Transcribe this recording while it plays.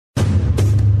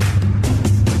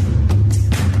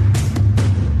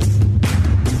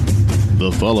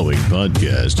The following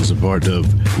podcast is a part of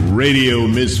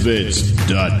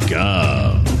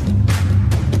RadioMisfits.com.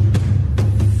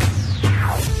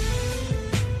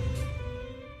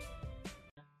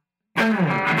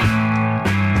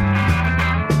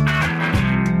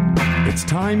 It's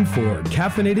time for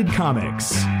Caffeinated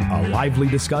Comics, a lively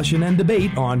discussion and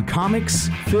debate on comics,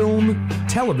 film,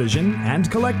 television, and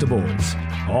collectibles,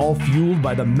 all fueled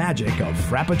by the magic of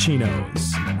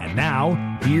Frappuccinos. And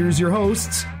now, here's your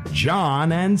hosts,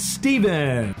 John and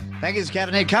Steven. Thank you, it's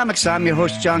Caffeinated Comics. I'm your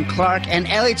host, John Clark, and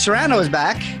Elliot Serrano is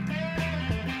back.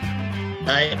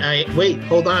 Wait,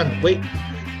 hold on, wait.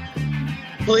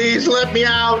 Please let me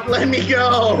out, let me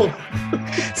go.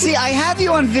 See, I have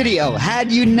you on video.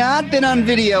 Had you not been on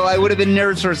video, I would have been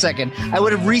nervous for a second. I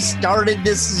would have restarted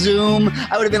this Zoom.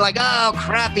 I would have been like, oh,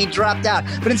 crap, he dropped out.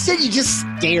 But instead, you just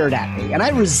stared at me, and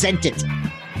I resent it.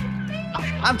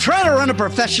 I'm trying to run a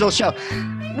professional show.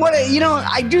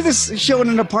 I do this show in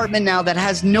an apartment now that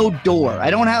has no door. I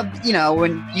don't have,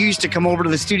 when you used to come over to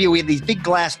the studio, we had these big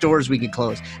glass doors we could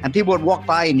close, and people would walk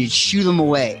by and you'd shoo them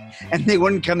away, and they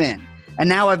wouldn't come in. And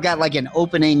now I've got like an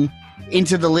opening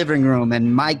into the living room,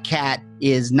 and my cat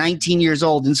is 19 years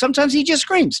old, and sometimes he just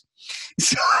screams.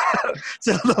 So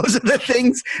those are the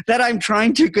things that I'm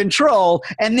trying to control,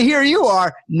 and here you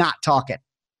are not talking.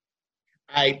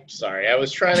 Sorry, I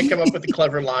was trying to come up with a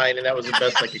clever line, and that was the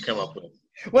best I could come up with.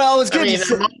 Well, it was good.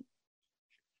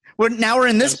 Now we're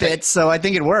in this bit, so I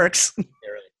think it works.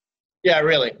 Yeah,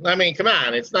 really. I mean, come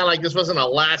on. It's not like this wasn't a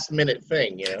last-minute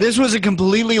thing, This was a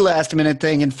completely last-minute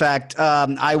thing. In fact,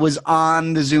 I was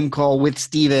on the Zoom call with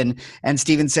Steven, and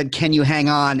Steven said, can you hang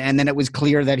on? And then it was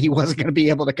clear that he wasn't going to be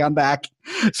able to come back.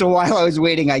 So while I was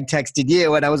waiting, I texted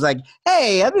you, and I was like,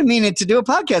 hey, I've been meaning to do a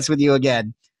podcast with you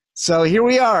again. So here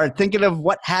we are, thinking of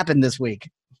what happened this week.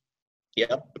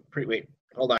 Yep. Wait,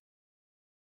 hold on.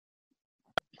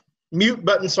 Mute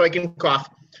button so I can cough.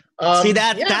 See,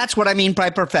 that's what I mean by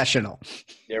professional.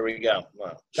 There we go.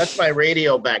 Well, that's my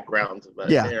radio background. But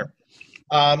yeah.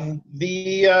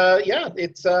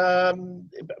 It's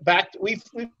back. We've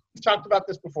talked about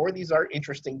this before. These are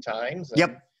interesting times.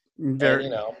 Yep.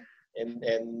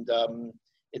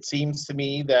 It seems to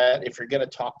me that if you're going to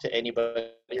talk to anybody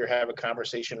or have a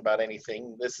conversation about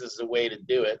anything, this is the way to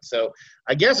do it. So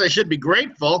I guess I should be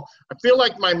grateful. I feel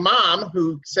like my mom,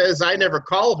 who says I never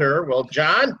called her. Well,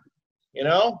 John, you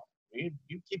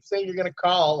keep saying you're going to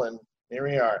call, and here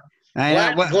we are.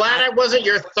 Glad I wasn't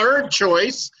your third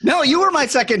choice. No, you were my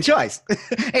second choice.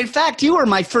 In fact, you were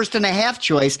my first and a half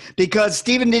choice because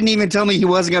Steven didn't even tell me he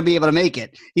wasn't going to be able to make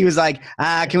it. He was like,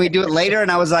 can we do it later? And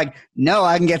I was like, no,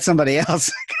 I can get somebody else.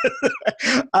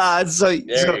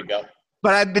 There you go.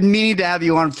 But I've been meaning to have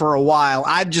you on for a while.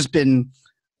 I've just been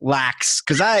lax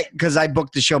because I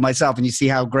booked the show myself, and you see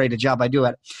how great a job I do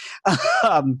at it.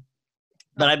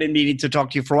 But I've been meaning to talk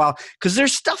to you for a while because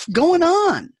there's stuff going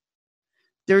on.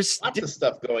 There's lots of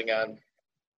stuff going on.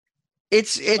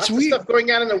 It's weird. Stuff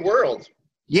going on in the world.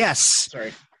 Yes.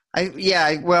 Sorry.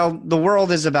 Well, the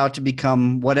world is about to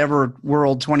become whatever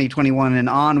world 2021 and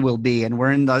on will be, and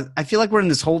I feel like we're in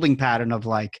this holding pattern of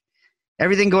like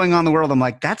everything going on in the world. I'm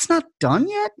like, that's not done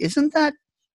yet. Isn't that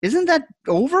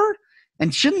over?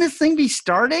 And shouldn't this thing be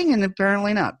starting? And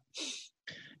apparently not.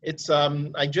 It's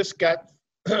I just got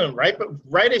right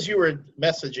as you were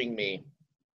messaging me,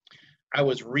 I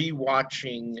was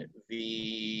rewatching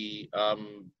the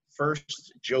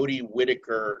first Jodie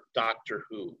Whittaker Doctor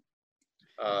Who,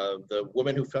 the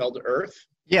woman who fell to Earth.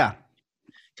 Yeah,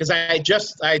 because I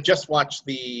just watched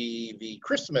the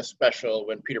Christmas special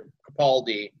when Peter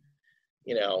Capaldi,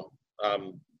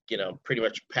 pretty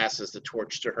much passes the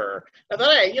torch to her. I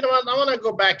thought, hey, I want to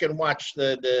go back and watch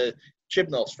the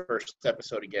Chibnall's first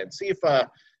episode again, see if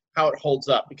how it holds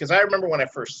up, because I remember when I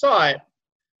first saw it.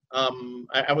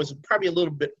 I was probably a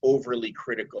little bit overly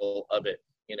critical of it,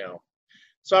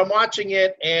 So I'm watching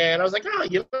it, and I was like,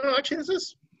 actually, this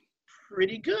is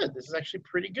pretty good. This is actually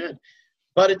pretty good.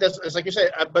 But it does, it's like you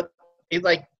said,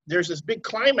 there's this big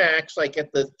climax, like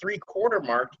at the 3/4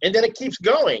 mark, and then it keeps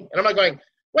going. And I'm like going,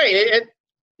 wait,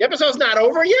 the episode's not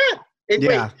over yet?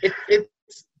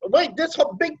 This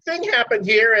whole big thing happened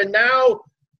here, and now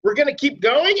we're going to keep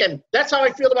going? And that's how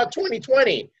I feel about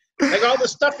 2020. Like all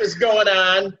this stuff is going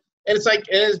on, and it's like,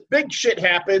 and this big shit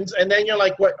happens, and then you're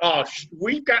like, what? Oh,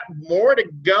 we've got more to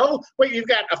go? Wait, you've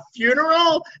got a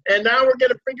funeral, and now we're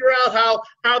going to figure out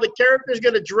how the character's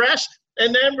going to dress,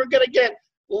 and then we're going to get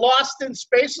lost in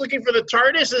space looking for the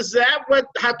TARDIS? Is that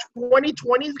how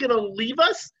 2020 is going to leave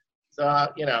us? So,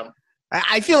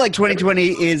 I feel like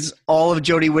 2020 is all of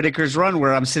Jodie Whittaker's run,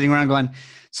 where I'm sitting around going,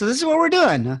 so this is what we're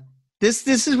doing. This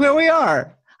is where we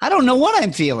are. I don't know what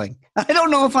I'm feeling. I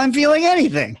don't know if I'm feeling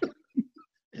anything.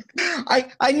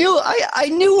 I knew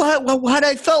what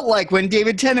I felt like when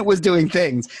David Tennant was doing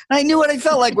things. I knew what I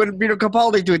felt like when Peter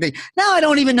Capaldi was doing things. Now I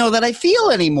don't even know that I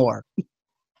feel anymore.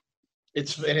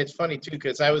 It's funny too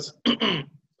because I was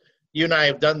you and I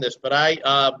have done this, but I've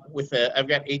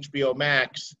got HBO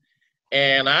Max,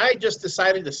 and I just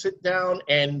decided to sit down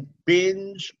and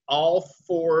binge all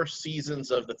 4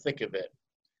 seasons of The Thick of It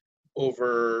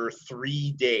over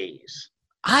 3 days.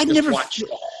 I never watched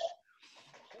the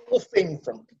whole thing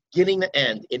from beginning to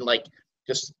end in like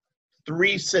just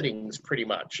 3 sittings, pretty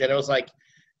much. And I was like,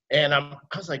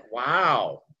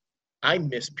 wow. I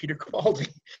miss Peter Capaldi.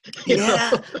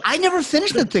 Yeah, I never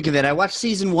finished The Thick of It. I watched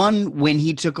season 1 when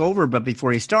he took over, but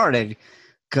before he started,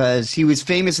 because he was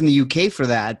famous in the UK for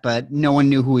that, but no one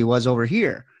knew who he was over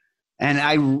here. And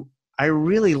I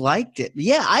really liked it.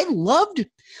 Yeah, I loved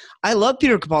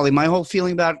Peter Capaldi. My whole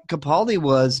feeling about Capaldi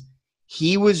was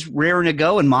he was raring to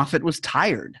go, and Moffat was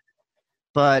tired.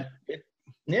 But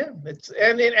yeah,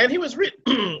 and he was.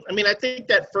 I mean, I think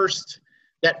that first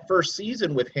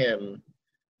season with him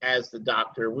as the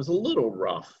Doctor was a little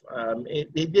rough.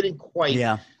 They didn't quite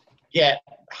get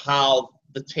how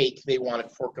the take they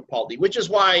wanted for Capaldi, which is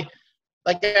why,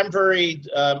 like, I've been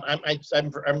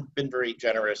very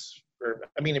generous.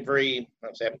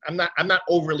 I'm not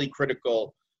overly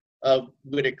critical of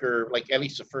Whittaker, like at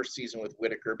least the first season with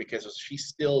Whittaker, because she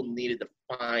still needed to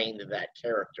find that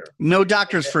character. No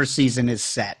Doctor's first season is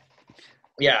set.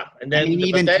 Yeah, and then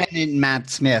even Tennant and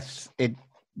Matt Smith,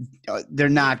 they're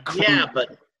not.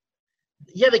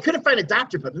 They couldn't find a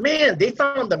Doctor, but man, they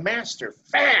found the Master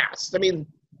fast. I mean,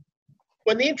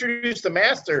 when they introduced the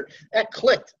Master, that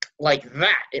clicked like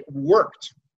that. It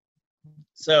worked.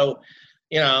 So,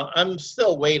 I'm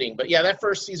still waiting. But yeah, that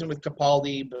first season with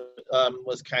Capaldi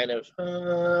was kind of,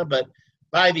 but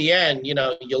by the end, you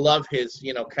love his,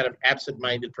 kind of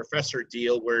absent-minded professor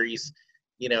deal where he's,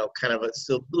 kind of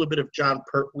still a little bit of John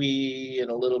Pertwee and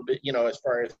a little bit, as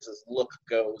far as his look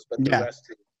goes, but the rest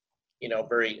is,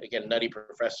 very, again, nutty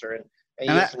professor. And you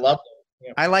just love him.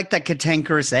 Yeah. I like that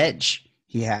cantankerous edge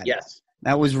he had. Yes.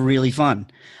 That was really fun.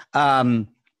 I'm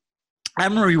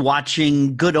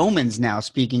rewatching Good Omens now,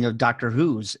 speaking of Doctor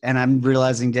Who's, and I'm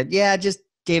realizing that, just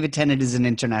David Tennant is an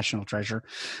international treasure.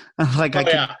 I could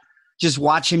just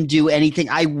watch him do anything.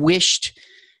 I wished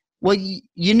 – well,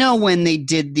 when they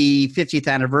did the 50th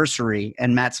anniversary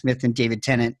and Matt Smith and David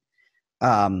Tennant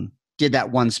did that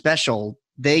one special,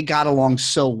 they got along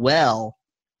so well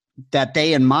that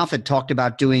they and Moffat talked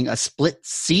about doing a split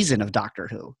season of Doctor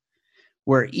Who,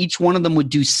 where each one of them would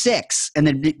do 6, and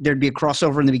then there'd be a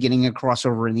crossover in the beginning and a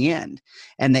crossover in the end.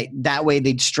 And that way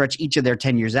they'd stretch each of their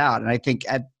 10 years out. And I think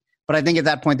at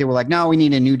that point they were like, no, we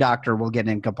need a new Doctor. We'll get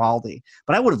in Capaldi.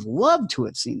 But I would have loved to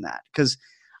have seen that, because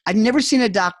I'd never seen a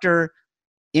Doctor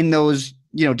in those,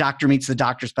 Doctor Meets the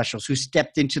Doctor specials who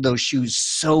stepped into those shoes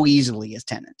so easily as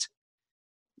Tennant.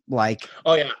 Like,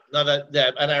 oh yeah, no,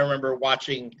 that, and I remember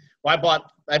watching. Well,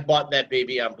 I bought that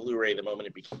baby on Blu-ray the moment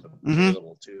it became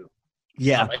available too.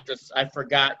 Yeah, I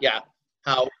forgot. Yeah,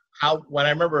 how when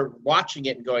I remember watching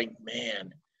it and going,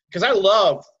 man, because I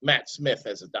love Matt Smith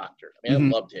as a Doctor. I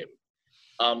mean, I loved him.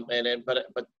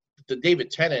 But the David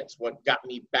Tennant's what got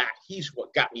me back. He's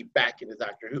what got me back into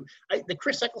Doctor Who. The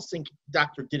Chris Eccleston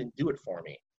Doctor didn't do it for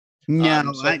me.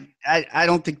 No, I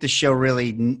don't think the show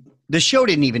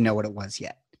didn't even know what it was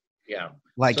yet. Yeah.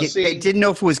 Like it didn't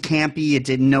know if it was campy. It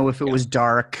didn't know if it was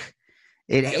dark.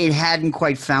 It hadn't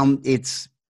quite found its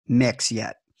mix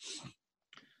yet.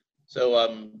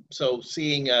 So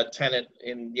seeing Tennant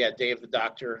in Day of the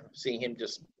Doctor, seeing him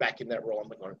just back in that role, I'm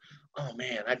like going, oh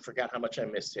man, I forgot how much I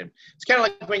missed him. It's kind of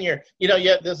like when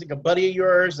there's like a buddy of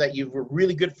yours that you were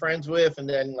really good friends with, and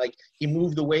then like he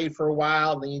moved away for a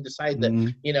while, and then you decide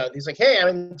that he's like, hey, I'm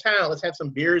in town, let's have some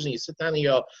beers, and you sit down and you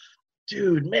go,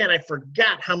 dude, man, I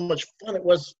forgot how much fun it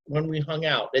was when we hung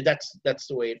out. That's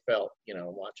the way it felt,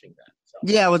 watching that. So.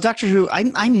 Yeah, well, Doctor Who,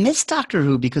 I miss Doctor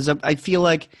Who because I feel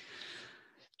like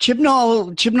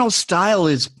Chibnall's style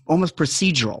is almost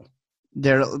procedural.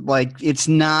 They're like it's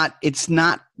not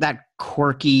that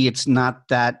quirky, it's not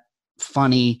that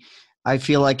funny. I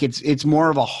feel like it's more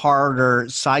of a harder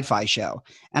sci-fi show,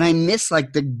 and I miss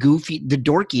like the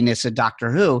dorkiness of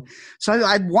Doctor Who. So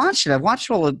I've watched it. I've watched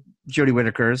all of Jodie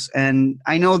Whittaker's, and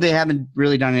I know they haven't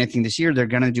really done anything this year. They're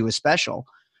going to do a special,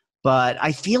 but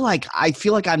I feel like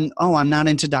I'm not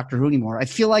into Doctor Who anymore. I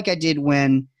feel like I did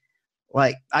when,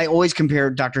 like, I always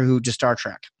compare Doctor Who to Star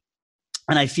Trek,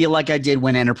 and I feel like I did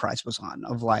when Enterprise was on.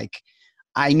 Of like,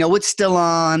 I know it's still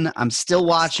on, I'm still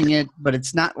watching it, but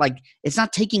it's not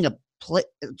taking a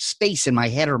space in my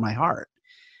head or my heart.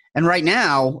 And right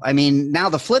now, I mean, now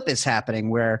the flip is happening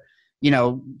where,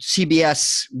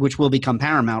 CBS, which will become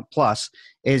Paramount Plus,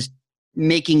 is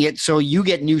making it so you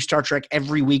get new Star Trek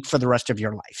every week for the rest of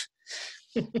your life.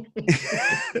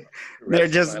 they're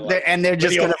just going to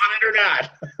want it or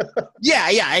not.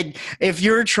 yeah. If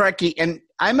you're a Trekkie, and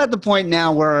I'm at the point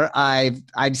now where I've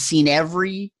seen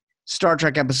every Star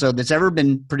Trek episode that's ever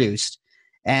been produced,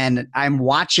 and I'm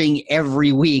watching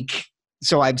every week.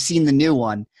 So I've seen the new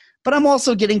one, but I'm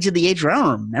also getting to the age where I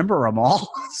don't remember them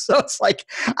all. So it's like,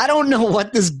 I don't know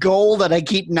what this goal that I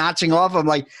keep notching off. I'm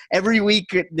like, every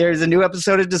week there's a new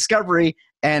episode of Discovery,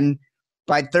 and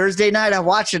by Thursday night I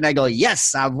watch it and I go,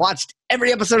 yes, I've watched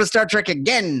every episode of Star Trek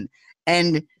again.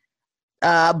 And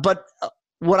but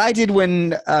what I did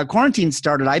when quarantine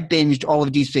started, I binged all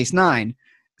of Deep Space Nine,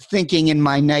 thinking in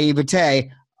my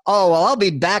naivete, oh, well, I'll be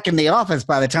back in the office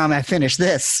by the time I finish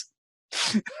this.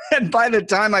 And by the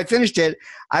time I finished it,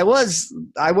 I was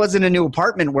in a new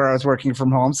apartment where I was working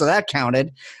from home, so that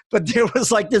counted. But there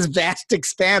was like this vast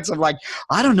expanse of like,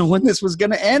 I don't know when this was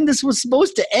going to end. This was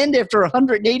supposed to end after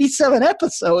 187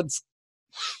 episodes.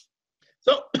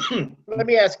 So let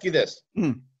me ask you this.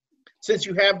 Since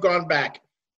you have gone back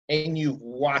and you've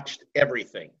watched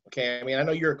everything, okay? I mean, I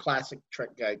know you're a classic Trek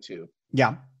guy too.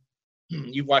 Yeah.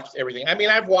 You've watched everything. I mean,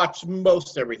 I've watched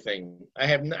most everything.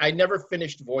 I never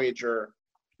finished Voyager,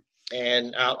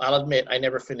 and I'll admit I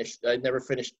never finished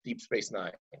Deep Space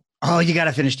Nine. Oh, you got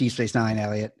to finish Deep Space Nine,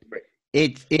 Elliot. Right.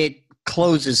 It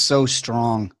closes so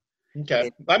strong.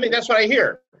 Okay, I mean that's what I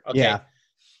hear. Okay. Yeah.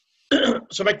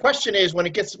 So my question is, when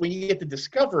you get to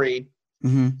Discovery,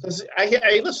 because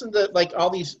I listen to like all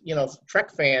these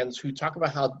Trek fans who talk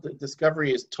about how the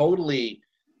Discovery is totally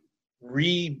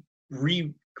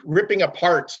ripping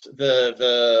apart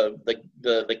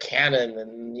the canon,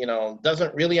 and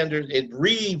doesn't really it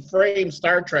reframes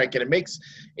Star Trek, and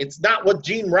it's not what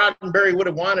Gene Roddenberry would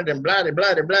have wanted, and blah blah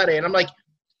blah blah. And I'm like,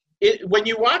 when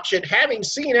you watch it, having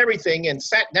seen everything and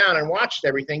sat down and watched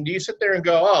everything, do you sit there and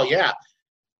go, oh yeah,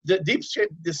 the Deep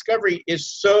Discovery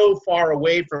is so far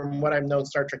away from what I've known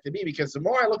Star Trek to be? Because the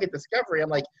more I look at Discovery, I'm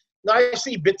like, no, I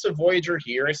see bits of Voyager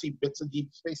here, I see bits of Deep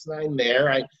Space Nine there.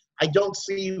 I don't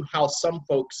see how some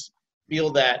folks feel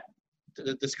that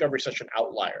the Discovery is such an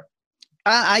outlier.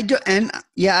 I do, and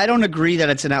yeah, I don't agree that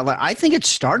it's an outlier. I think it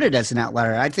started as an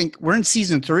outlier. I think we're in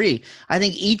season 3. I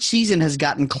think each season has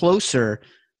gotten closer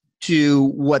to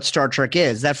what Star Trek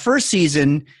is. That first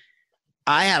season,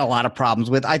 I had a lot of problems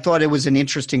with. I thought it was an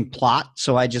interesting plot,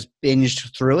 so I just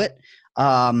binged through it.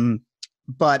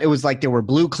 But it was like there were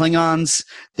blue Klingons.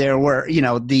 There were,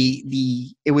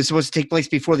 it was supposed to take place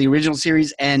before the original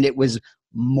series, and it was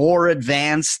more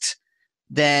advanced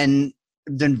than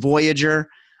Voyager.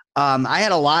 I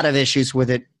had a lot of issues with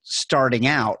it starting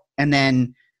out. And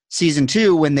then season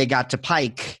 2, when they got to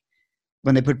Pike,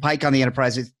 when they put Pike on the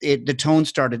Enterprise, the tone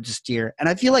started to steer. And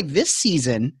I feel like this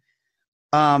season,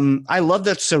 I love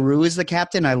that Saru is the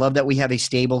captain. I love that we have a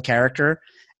stable character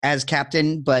as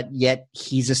captain, but yet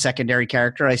he's a secondary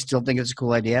character. I still think it's a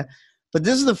cool idea. But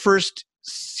this is the first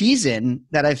season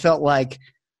that I felt like,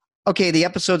 okay, the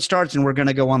episode starts and we're going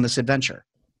to go on this adventure.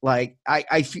 Like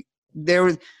there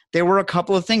were a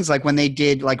couple of things, like when they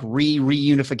did like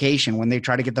reunification, when they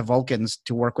tried to get the Vulcans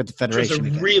to work with the Federation.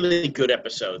 It was a really good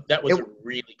episode. That was a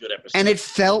really good episode. And it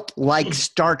felt like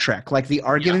Star Trek, like the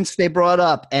arguments they brought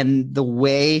up and the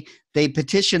way they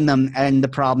petitioned them and the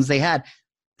problems they had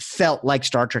felt like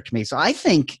Star Trek to me. So I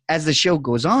think as the show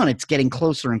goes on, it's getting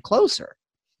closer and closer.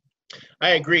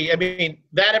 I agree. I mean,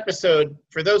 that episode,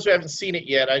 for those who haven't seen it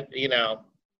yet, I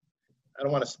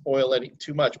don't want to spoil it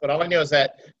too much, but all I know is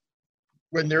that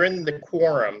when they're in the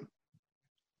quorum,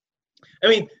 I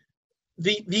mean,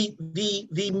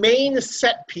 the main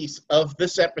set piece of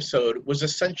this episode was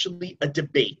essentially a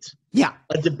debate. Yeah.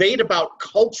 A debate about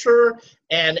culture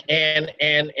and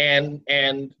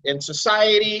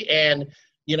society, and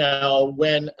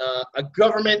when a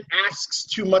government asks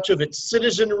too much of its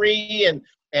citizenry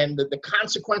and the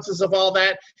consequences of all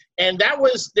that. And there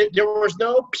was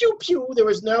no pew pew, there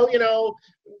was no,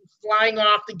 flying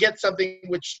off to get something,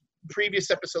 which previous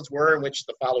episodes were, and which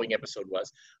the following episode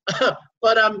was.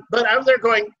 But I was there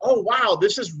going, oh wow,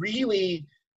 this is really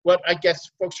what I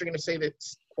guess folks are going to say that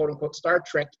quote unquote Star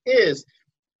Trek is.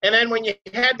 And then when you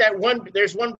had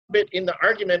there's one bit in the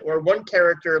argument where one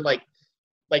character like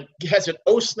has an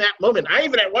oh snap moment. I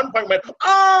even at one point went,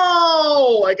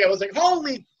 oh, like I was like,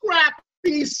 holy crap,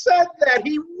 he said that,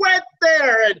 he went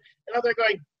there, and they're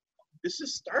going, this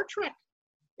is Star Trek.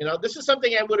 This is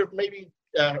something I would have maybe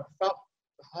had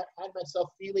myself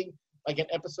feeling like an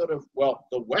episode of,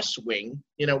 The West Wing,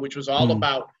 which was all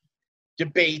about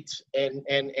debate and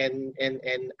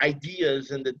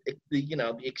ideas and the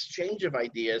exchange of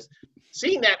ideas.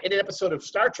 Seeing that in an episode of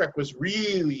Star Trek was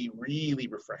really, really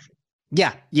refreshing.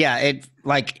 Yeah.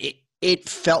 It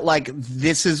felt like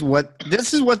this is what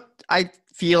I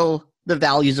feel the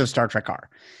values of Star Trek are.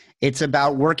 It's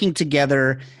about working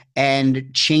together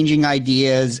and changing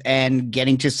ideas and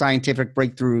getting to scientific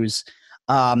breakthroughs,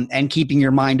 and keeping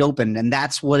your mind open. And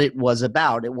that's what it was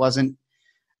about. It wasn't,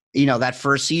 that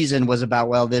first season was about,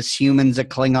 well, this human's a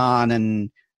Klingon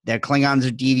and their Klingons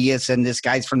are devious and this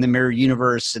guy's from the mirror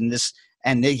universe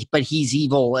but he's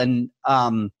evil. And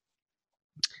I'm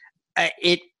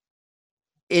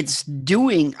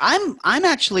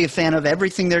actually a fan of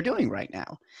everything they're doing right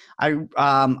now.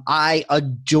 I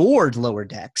adored Lower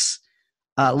Decks.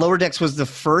 Lower Decks was the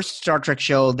first Star Trek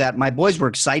show that my boys were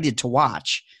excited to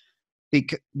watch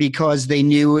because they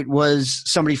knew it was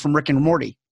somebody from Rick and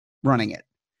Morty running it.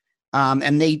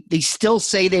 And they still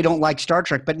say they don't like Star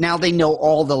Trek, but now they know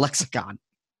all the lexicon.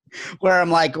 Where I'm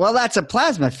like, well, that's a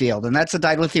plasma field and that's a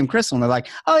dilithium crystal. And they're like,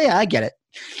 oh yeah, I get it.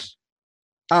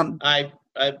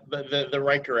 The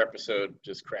Riker episode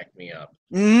just cracked me up.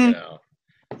 Mm-hmm.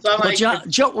 So like,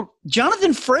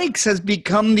 Jonathan Frakes has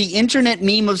become the internet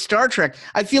meme of Star Trek.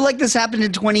 I feel like this happened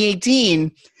in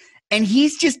 2018, and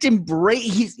he's just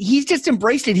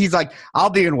embraced it. He's like, I'll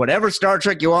be in whatever Star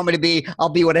Trek you want me to be. I'll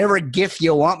be whatever GIF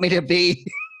you want me to be.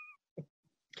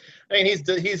 I mean,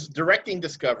 he's directing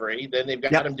Discovery. Then they've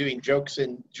got him doing jokes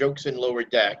in Lower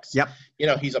Decks. Yep.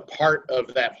 He's a part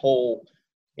of that whole.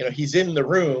 He's in the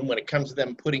room when it comes to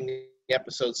them putting the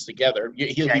episodes together.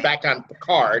 He'll be back on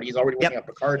Picard. He's already working on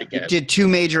Picard again. He did 2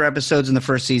 major episodes in the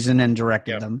first season and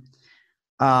directed them.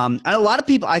 And a lot of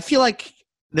people, I feel like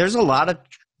there's a lot of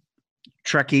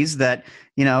Trekkies that,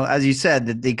 as you said,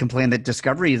 that they complain that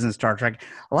Discovery isn't Star Trek.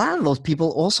 A lot of those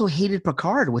people also hated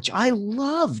Picard, which I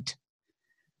loved.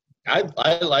 I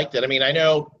liked it. I mean,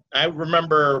 I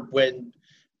remember when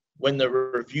the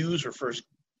reviews were first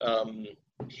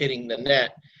hitting the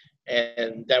net,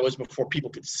 and that was before people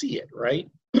could see it, right?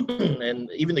 And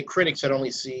even the critics had only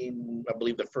seen, I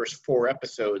believe, the first 4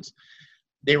 episodes.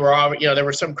 They were already, there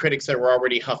were some critics that were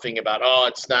already huffing about, oh,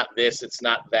 it's not this, it's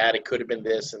not that, it could have been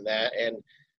this and that, and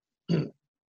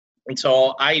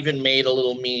so I even made a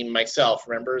little meme myself.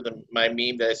 Remember my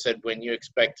meme that I said, when you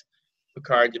expect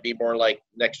Picard to be more like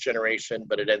Next Generation,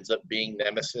 but it ends up being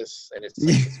Nemesis, and it's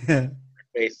like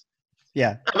face.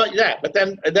 Yeah. How about that? But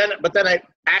then I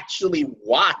actually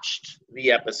watched the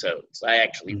episodes. I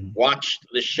actually watched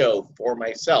the show for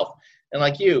myself. And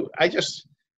like you, I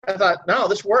thought, no,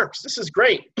 this works. This is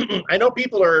great. I know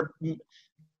people are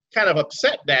kind of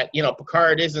upset that,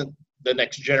 Picard isn't the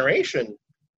Next Generation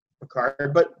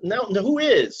Picard, but no, who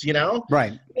is,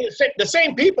 Right. The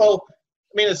same people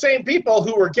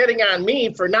who were getting on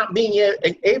me for not being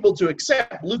able to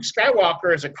accept Luke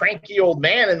Skywalker as a cranky old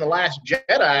man in The Last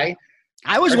Jedi.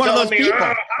 I was one of those people.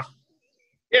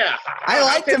 Yeah. I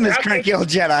liked him as cranky old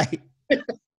Jedi. I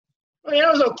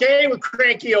was okay with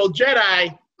cranky old Jedi.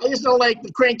 I just don't like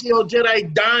the cranky old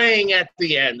Jedi dying at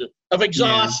the end of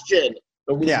exhaustion.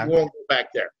 But we won't go back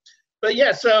there. But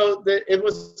yeah, so it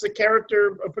was the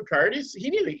character of Picard.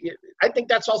 I think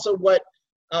that's also what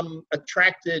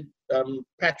attracted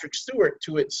Patrick Stewart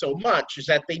to it so much, is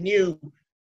that they knew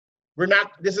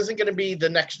this isn't going to be the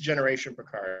Next Generation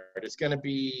Picard. It's going to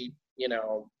be,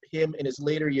 him in his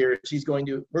later years.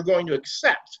 We're going to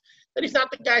accept that he's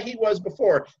not the guy he was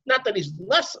before. Not that he's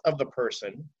less of the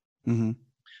person,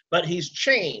 but he's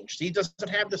changed. He doesn't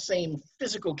have the same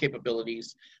physical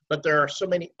capabilities, but there are so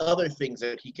many other things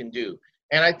that he can do.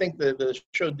 And I think the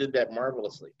show did that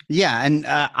marvelously. Yeah, and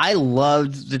I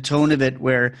loved the tone of it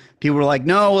where people were like,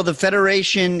 no, well, the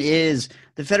Federation is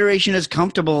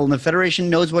comfortable, and the Federation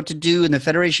knows what to do, and the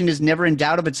Federation is never in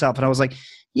doubt of itself. And I was like,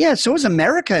 yeah, so was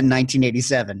America in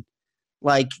 1987.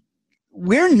 Like,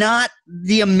 we're not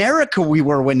the America we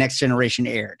were when Next Generation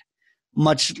aired.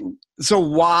 Much so,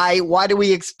 why do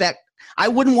we expect? I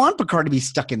wouldn't want Picard to be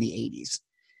stuck in the 80s.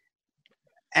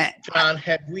 John,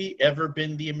 have we ever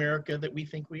been the America that we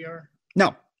think we are?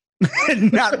 No,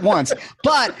 not once.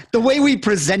 But the way we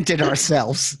presented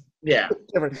ourselves. Yeah.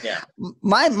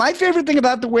 My favorite thing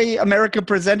about the way America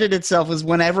presented itself was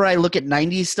whenever I look at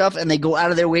 90s stuff and they go out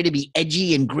of their way to be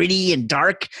edgy and gritty and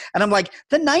dark. And I'm like,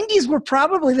 the 90s were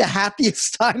probably the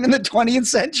happiest time in the 20th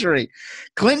century.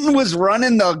 Clinton was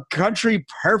running the country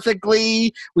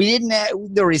perfectly.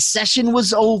 The recession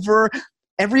was over.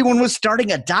 Everyone was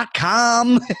starting a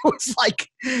 .com. It was like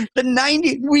the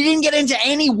 90s. We didn't get into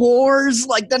any wars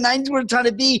like the 90s were trying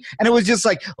to be. And it was just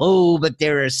like, oh, but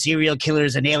there are serial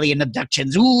killers and alien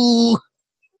abductions. Ooh.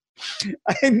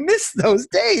 I miss those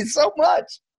days so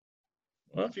much.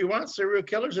 Well, if you want serial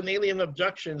killers and alien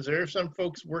abductions, there are some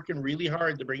folks working really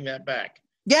hard to bring that back.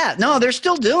 Yeah, no, they're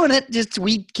still doing it. Just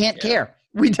we can't care.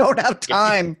 We don't have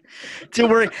time to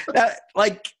worry.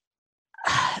 It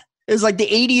was like the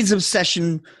 80s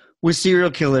obsession with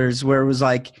serial killers where it was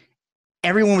like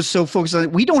everyone was so focused on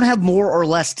it. We don't have more or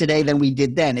less today than we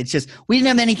did then. It's just we didn't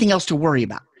have anything else to worry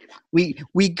about.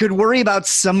 We could worry about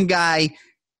some guy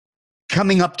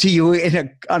coming up to you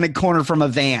on a corner from a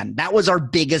van. That was our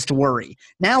biggest worry.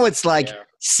 Now it's like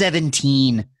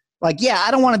 17. Like, yeah,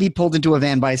 I don't want to be pulled into a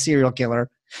van by a serial killer,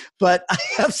 but I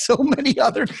have so many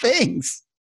other things.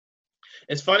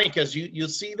 It's funny because you'll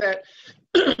see that.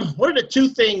 What are the two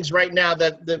things right now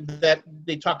that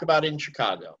they talk about in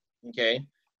Chicago? Okay,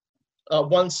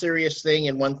 one serious thing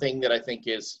and one thing that I think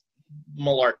is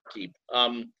malarkey.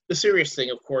 The serious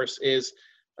thing, of course, is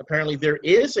apparently there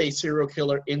is a serial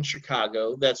killer in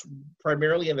Chicago that's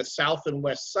primarily in the south and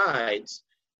west sides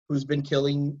who's been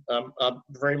killing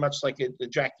very much like the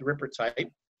Jack the Ripper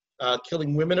type,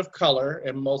 killing women of color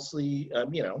and mostly,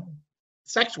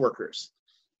 sex workers.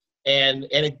 And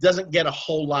it doesn't get a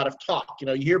whole lot of talk.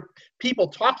 You hear people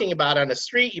talking about it on the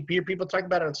street. You hear people talking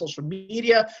about it on social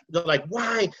media. They're like,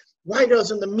 why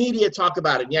doesn't the media talk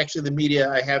about it? And actually, the media,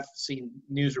 I have seen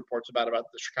news reports about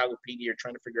the Chicago PD are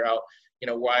trying to figure out,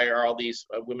 why are all these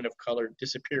women of color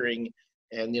disappearing?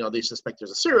 And, they suspect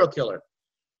there's a serial killer.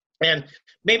 And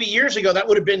maybe years ago, that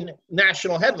would have been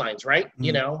national headlines, right?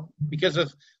 Mm-hmm. Because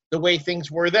of the way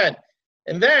things were then.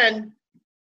 And then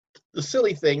the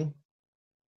silly thing,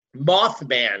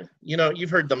 Mothman.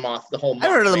 You've heard the whole Mothman. I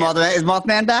heard of the Mothman. Is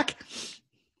Mothman back?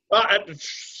 Well,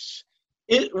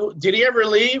 did he ever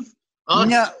leave?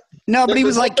 No, but he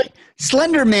was like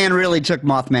Slender Man really took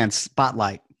Mothman's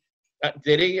spotlight.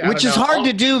 Did he? Which is hard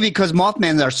to do because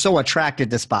Mothman are so attracted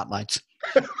to spotlights.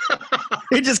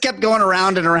 He just kept going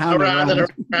around and around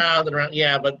and around.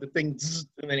 Yeah, but the thing,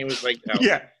 and then he was like, oh.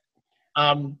 Yeah.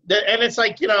 And it's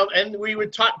like, and we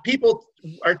would talk, people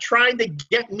are trying to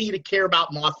get me to care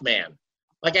about Mothman.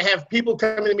 Like I have people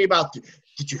coming to me about,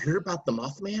 did you hear about the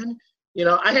Mothman?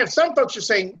 I have some folks just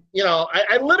saying,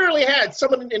 I literally had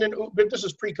someone but this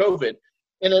is pre-COVID,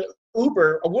 in an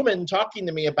Uber, a woman talking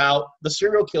to me about the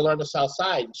serial killer on the South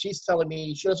Side. She's telling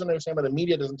me she doesn't understand why the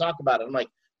media doesn't talk about it. I'm like,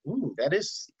 ooh, that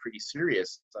is pretty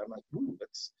serious. So I'm like, ooh,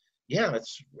 that's,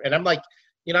 and I'm like,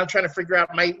 I'm trying to figure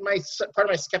out my part of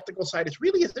my skeptical side is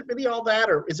is it really all that,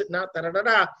 or is it not,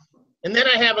 da-da-da-da? And then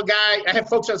I have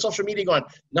folks on social media going,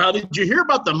 now, did you hear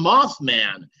about the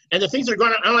Mothman and the things that are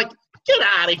going on? I'm like, get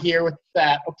out of here with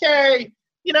that, okay?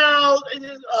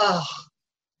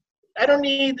 I don't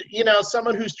need,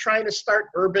 someone who's trying to start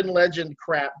urban legend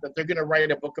crap that they're going to write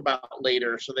a book about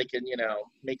later so they can,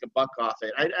 make a buck off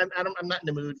it. I'm not in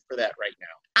the mood for that right now.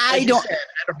 I don't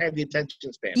have the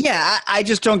attention span. Yeah, I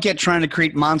just don't get trying to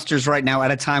create monsters right now at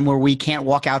a time where we can't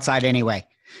walk outside anyway.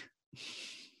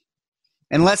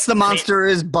 Unless the monster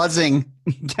is buzzing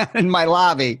down in my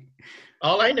lobby.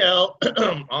 All I know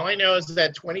is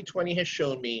that 2020 has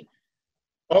shown me,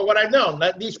 or what I've known,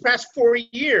 that these past 4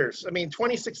 years,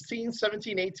 2016,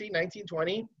 17, 18, 19,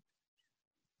 20,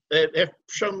 have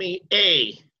shown me,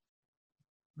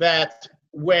 that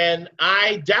when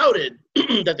I doubted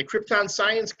that the Krypton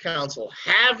Science Council,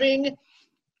 having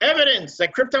evidence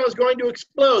that Krypton was going to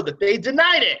explode, that they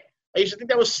denied it. I used to think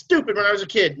that was stupid when I was a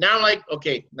kid. Now I'm like,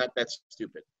 okay, that's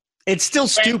stupid. It's still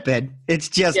stupid. It's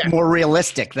just more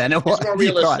realistic than it was. It's more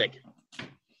realistic.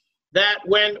 That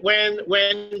when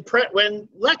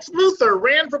Lex Luthor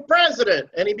ran for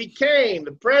president and he became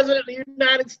the president of the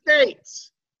United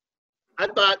States, I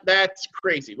thought that's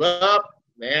crazy. Well,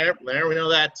 there we know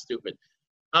that's stupid.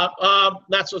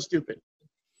 Not so stupid.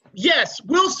 Yes,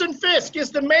 Wilson Fisk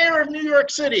is the mayor of New York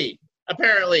City,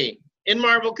 apparently, in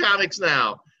Marvel Comics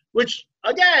now, which,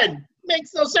 again,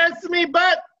 makes no sense to me,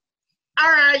 but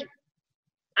all right,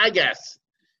 I guess.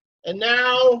 And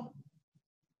now,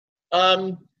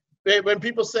 when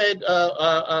people said,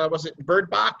 was it Bird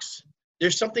Box?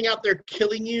 There's something out there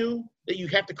killing you that you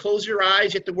have to close your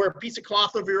eyes. You have to wear a piece of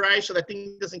cloth over your eyes so that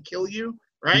thing doesn't kill you,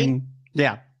 right? Mm-hmm.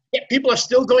 Yeah. People are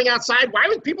still going outside. Why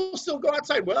would people still go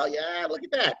outside? Well, yeah, look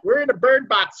at that. We're in a Bird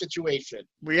Box situation.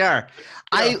 We are.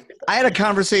 I had a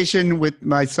conversation with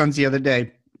my sons the other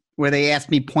day where they asked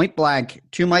me point blank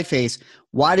to my face,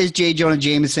 why does J. Jonah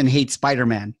Jameson hate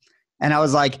Spider-Man? And I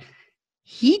was like,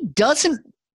 he doesn't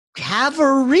have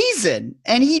a reason,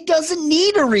 and he doesn't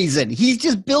need a reason. He's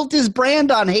just built his brand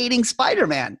on hating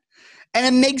Spider-Man. And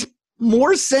it makes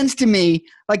more sense to me,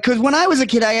 like, because when I was a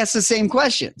kid, I asked the same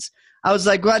questions. I was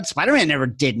like, well, Spider-Man never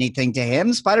did anything to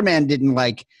him. Spider-Man didn't,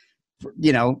 like,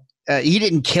 he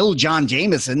didn't kill John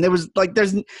Jameson. There was like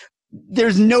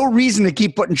there's no reason to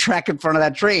keep putting Trek in front of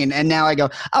that train. And now I go,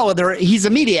 oh, well, he's a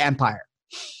media empire.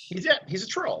 He's a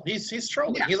troll. He's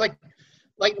trolling. Yeah. He's like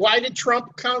why did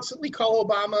Trump constantly call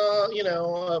Obama?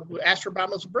 Ask for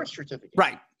Obama's birth certificate,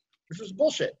 Right. Which was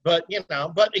bullshit. But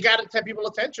but it got people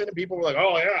attention, and people were like,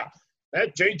 oh yeah,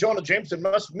 that J. Jonah Jameson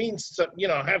must mean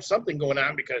have something going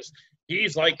on because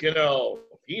he's like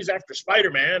he's after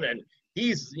Spider-Man and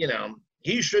he's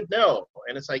he should know.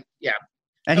 And it's like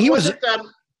And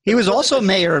he was also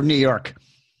mayor of New York.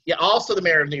 Yeah, also the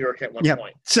mayor of New York at one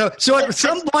point. So at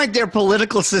some point, their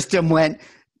political system went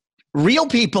real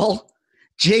people,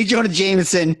 J. Jonah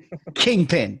Jameson,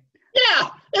 Kingpin. Yeah,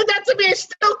 and that to me, I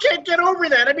still can't get over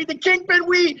that. I mean, the Kingpin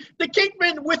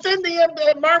within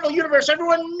the Marvel universe,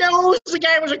 everyone knows the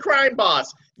guy was a crime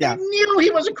boss. Yeah. They knew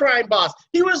he was a crime boss.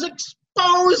 He was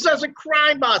exposed as a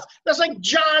crime boss. That's like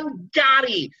John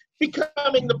Gotti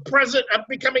becoming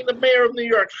the mayor of New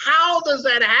York. How does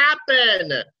that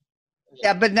happen?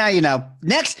 Yeah, but now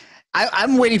next,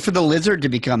 I'm waiting for the Lizard to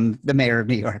become the mayor of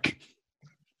New York.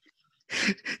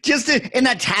 Just in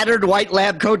that tattered white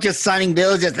lab coat, just signing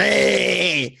bills, just,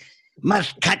 hey,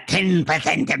 must cut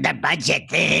 10% of the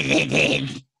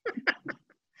budget.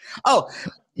 Oh,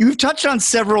 you've touched on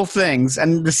several things,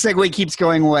 and the segue keeps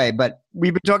going away, but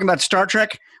we've been talking about Star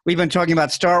Trek, we've been talking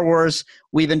about Star Wars,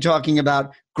 we've been talking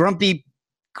about grumpy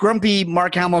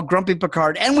Mark Hamill, grumpy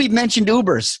Picard, and we've mentioned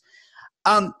Ubers.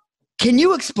 Can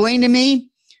you explain to me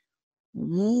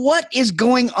what is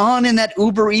going on in that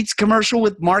Uber Eats commercial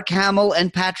with Mark Hamill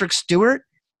and Patrick Stewart?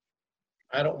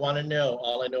 I don't want to know.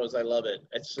 All I know is I love it.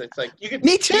 It's like you can.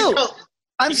 Me too.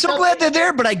 I'm so glad they're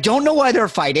there, but I don't know why they're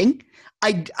fighting.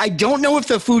 I don't know if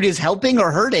the food is helping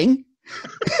or hurting.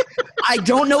 I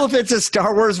don't know if it's a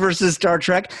Star Wars versus Star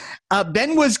Trek.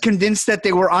 Ben was convinced that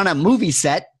they were on a movie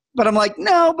set, but I'm like,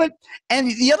 no.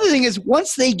 And the other thing is,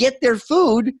 once they get their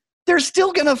food, they're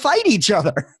still going to fight each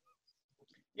other.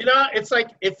 It's like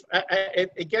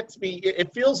it gets me.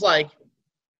 It feels like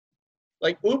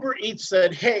Uber Eats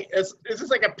said, "Hey, this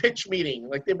is like a pitch meeting."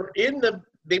 Like they were in the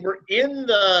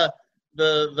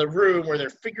room where they're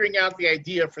figuring out the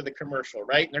idea for the commercial,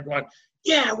 right? And they're going,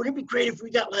 "Yeah, wouldn't it be great if we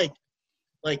got like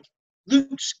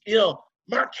Luke's,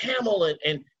 Mark Hamill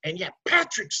and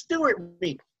Patrick Stewart and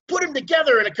me." Put them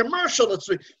together in a commercial.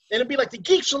 And it'll be like the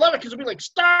geeks will love it because it'll be like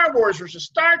Star Wars versus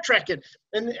Star Trek, and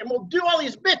we'll do all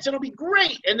these bits. It'll be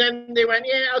great. And then they went,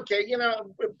 yeah, okay,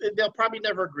 they'll probably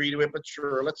never agree to it, but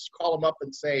sure, let's call them up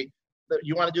and say,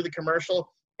 you want to do the commercial?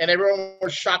 And everyone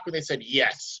was shocked when they said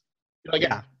yes.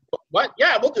 Yeah. What?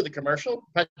 Yeah, we'll do the commercial.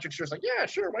 Patrick Stewart's like, yeah,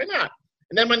 sure, why not?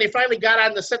 And then when they finally got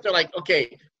on the set, they're like,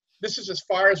 okay, this is as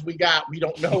far as we got. We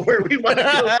don't know where we want to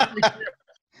go.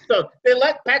 So they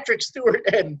let Patrick Stewart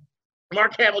and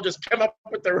Mark Hamill just come up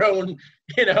with their own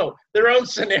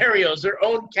scenarios, their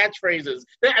own catchphrases.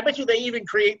 I bet you they even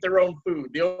create their own food,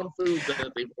 the own food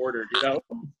that they've ordered.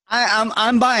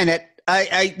 I'm buying it.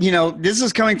 This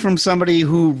is coming from somebody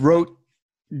who wrote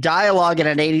dialogue at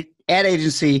an ad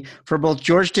agency for both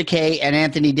George Takei and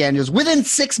Anthony Daniels within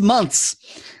 6 months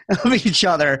of each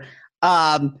other.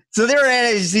 So there are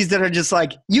ad agencies that are just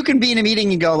like, you can be in a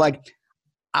meeting and go like,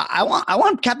 I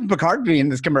want Captain Picard to be in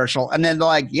this commercial. And then they're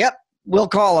like, yep, we'll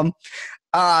call him.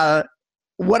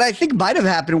 What I think might have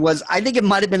happened was I think it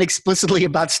might have been explicitly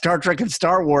about Star Trek and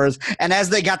Star Wars. And as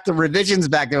they got the revisions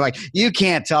back, they're like, you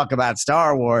can't talk about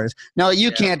Star Wars. No,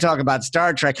 you can't talk about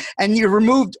Star Trek. And you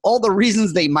removed all the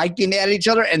reasons they might be mad at each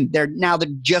other. And they're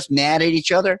just mad at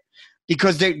each other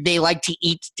because they like to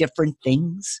eat different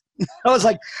things. I was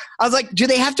like, do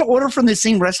they have to order from the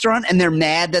same restaurant and they're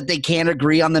mad that they can't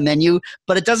agree on the menu?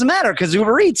 But it doesn't matter because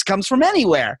Uber Eats comes from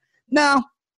anywhere. No.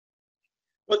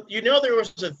 Well, there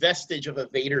was a vestige of a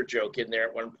Vader joke in there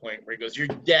at one point where he goes, your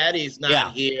daddy's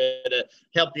not here to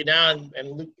help you now.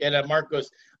 And Luke and Mark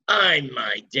goes, I'm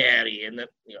my daddy. And that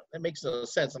makes no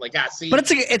sense. I'm like, see. But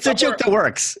it's a joke that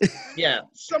works. Yeah.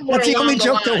 Somewhere That's the only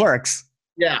joke that works.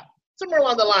 Yeah. Somewhere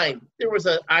along the line, there was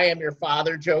a "I am your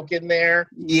father" joke in there.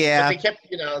 Yeah, but they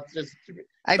kept, just.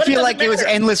 I feel like it was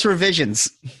endless revisions.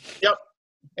 Yep,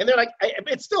 and they're like,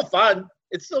 "It's still fun.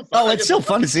 It's still fun." Oh, it's still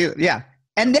fun to see. Yeah,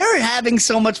 and they're having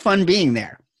so much fun being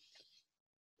there.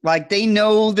 Like they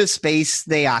know the space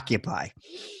they occupy.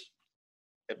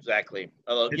 Exactly.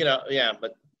 Although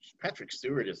but Patrick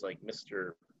Stewart is like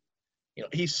Mr.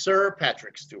 He's Sir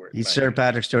Patrick Stewart. He's Sir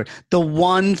Patrick Stewart. The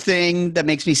one thing that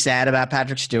makes me sad about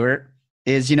Patrick Stewart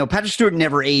is, Patrick Stewart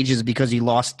never ages because he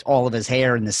lost all of his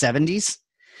hair in the 70s.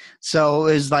 So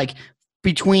it was like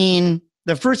between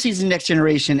the first season Next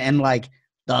Generation and like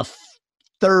the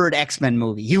third X-Men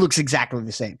movie. He looks exactly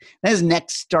the same. Then his neck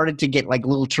started to get like a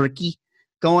little tricky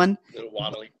going. A little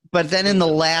wobbly. But then in the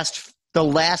last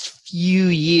few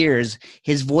years,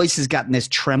 his voice has gotten this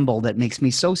tremble that makes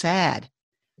me so sad.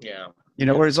 Yeah. You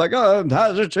know, where it's like, oh,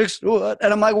 how's it?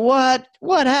 And I'm like, what?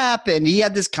 What happened? He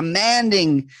had this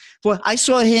commanding. Well, I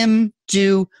saw him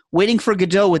do Waiting for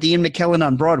Godot with Ian McKellen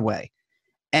on Broadway,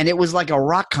 and it was like a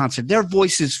rock concert. Their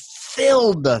voices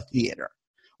filled the theater.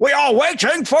 We are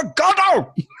waiting for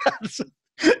Godot.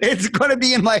 It's going to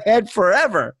be in my head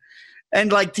forever.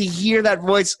 And like to hear that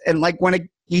voice, and like when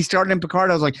he started in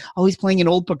Picard, I was like, oh, he's playing an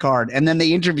old Picard. And then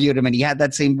they interviewed him, and he had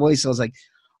that same voice. I was like,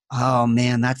 oh,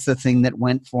 man, that's the thing that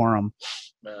went for him.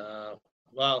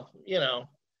 Well, you know,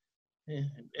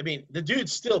 I mean, the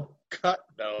dude's still cut,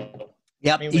 though.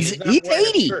 Yep, I mean, he's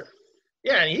 80.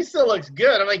 Yeah, and he still looks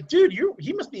good. I'm like, dude,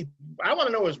 he must be – I want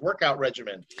to know his workout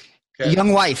regimen.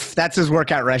 Young wife, that's his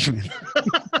workout regimen.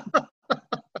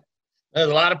 There's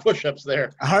a lot of push-ups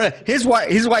there. His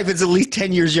wife is at least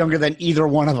 10 years younger than either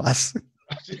one of us.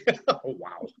 Oh,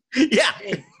 wow. Yeah.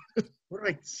 Hey, where do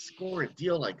I score a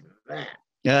deal like that?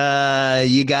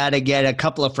 You got to get a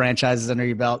couple of franchises under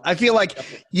your belt. I feel like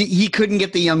he couldn't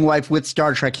get the young wife with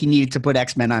Star Trek. He needed to put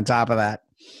X-Men on top of that.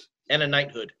 And a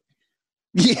knighthood.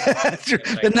 Yeah,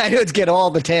 the knighthoods get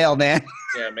all the tail, man.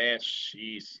 Yeah, man,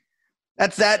 jeez.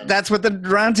 That's what the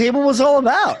round table was all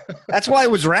about. That's why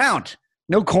it was round.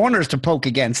 No corners to poke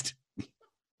against.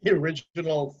 The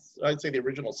original, I'd say the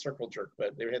original circle jerk,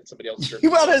 but they had somebody else.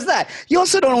 Well, there's that. You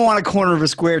also don't want a corner of a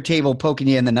square table poking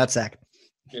you in the nutsack.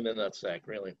 In the nutsack,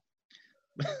 really.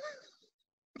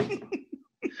 I'm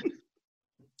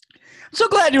so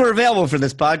glad you were available for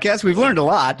this podcast. We've learned a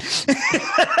lot.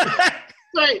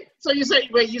 Right. So you say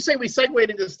we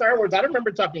segued into Star Wars. I don't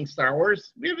remember talking Star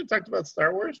Wars. We haven't talked about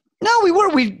Star Wars. No, we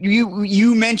were.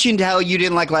 You mentioned how you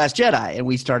didn't like Last Jedi, and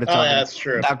we started talking that's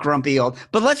true. about grumpy old.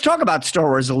 But let's talk about Star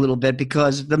Wars a little bit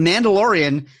because The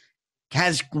Mandalorian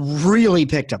has really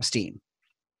picked up steam.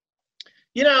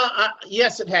 You know,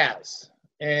 yes, it has.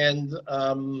 And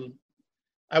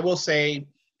I will say,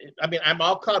 I mean, I'm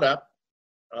all caught up.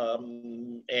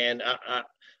 And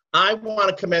I want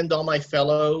to commend all my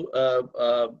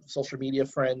fellow social media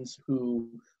friends who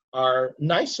are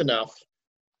nice enough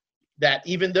that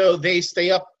even though they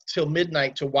stay up till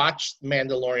midnight to watch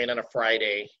Mandalorian on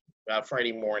a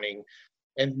Friday morning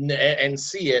and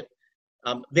see it,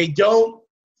 they don't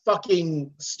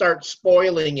fucking start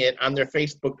spoiling it on their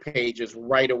Facebook pages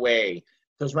right away.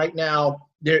 Because right now,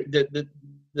 the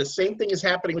same thing is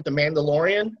happening with The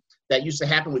Mandalorian that used to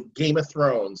happen with Game of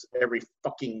Thrones every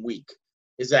fucking week.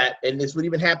 Is that, and this would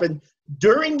even happen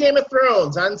during Game of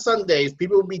Thrones on Sundays,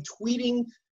 people would be tweeting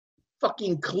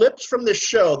fucking clips from the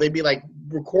show. They'd be like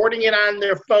recording it on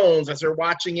their phones as they're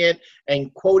watching it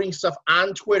and quoting stuff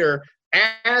on Twitter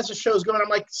as the show's going. I'm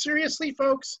like, seriously,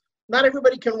 folks? Not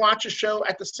everybody can watch a show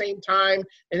at the same time.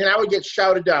 And then I would get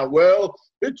shouted down, well,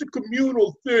 it's a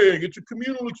communal thing. It's a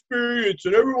communal experience,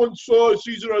 and everyone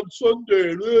sees it on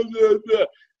Sunday. Blah, blah, blah.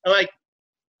 I'm like,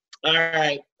 all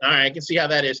right, I can see how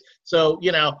that is. So,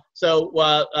 you know,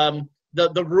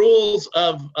 the rules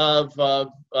of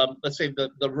let's say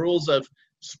the rules of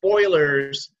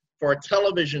spoilers for a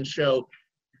television show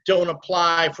don't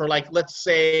apply for, like, let's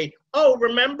say, oh,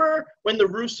 remember when the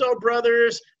Russo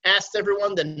brothers asked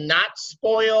everyone to not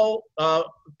spoil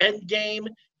Endgame?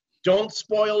 Don't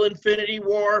spoil Infinity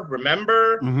War,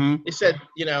 remember? Mm-hmm. They said,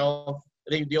 you know,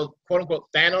 the quote unquote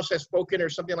Thanos has spoken or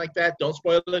something like that. Don't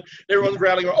spoil it. Everyone's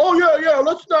rallying around, oh yeah,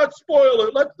 let's not spoil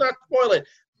it. Let's not spoil it.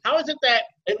 How is it that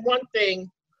in one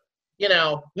thing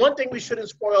we shouldn't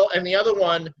spoil, and the other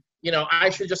one, you know, I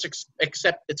should just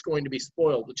accept it's going to be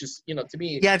spoiled, which is, you know, to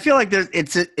me. Yeah, I feel like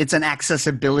it's an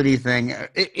accessibility thing.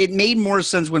 It made more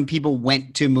sense when people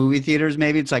went to movie theaters.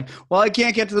 Maybe it's like, well, I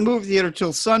can't get to the movie theater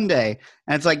till Sunday.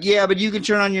 And it's like, yeah, but you can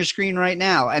turn on your screen right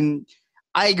now. And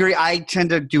I agree. I tend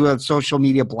to do a social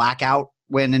media blackout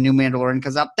when a new Mandalorian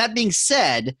comes up. That being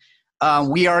said,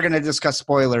 we are going to discuss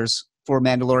spoilers for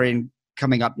Mandalorian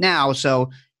coming up now.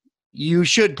 So you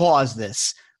should pause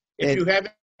this. If you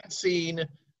haven't seen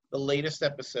the latest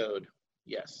episode,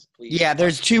 yes, please. Yeah,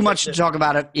 there's too much to talk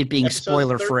about it being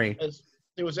spoiler-free.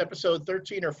 There was episode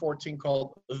 13 or 14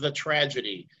 called The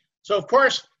Tragedy. So, of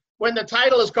course, when the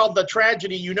title is called The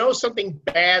Tragedy, you know something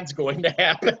bad's going to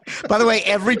happen. By the way,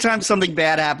 every time something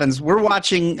bad happens, we're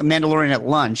watching Mandalorian at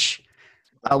lunch,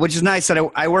 which is nice that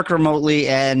I work remotely,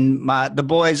 and the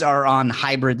boys are on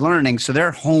hybrid learning, so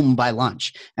they're home by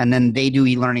lunch. And then they do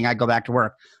e-learning, I go back to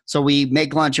work. So we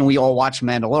make lunch and we all watch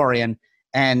Mandalorian.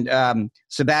 And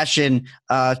Sebastian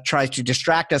tries to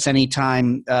distract us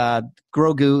anytime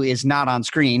Grogu is not on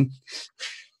screen.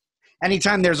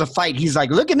 Anytime there's a fight, he's like,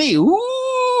 "Look at me,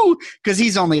 ooh," because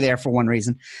he's only there for one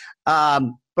reason.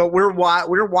 But we're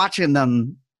watching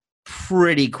them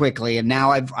pretty quickly, and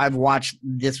now I've watched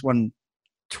this one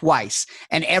twice,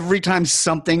 and every time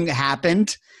something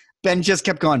happened, Ben just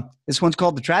kept going, "This one's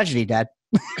called The Tragedy, Dad."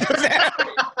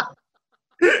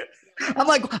 I'm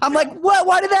like, what?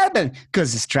 Why did that happen?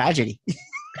 Because it's tragedy.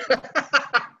 I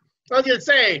was gonna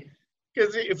say,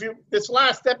 because this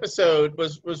last episode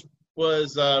was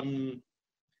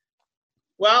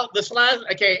this last,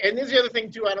 okay, and this is the other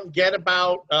thing too I don't get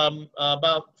about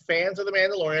fans of The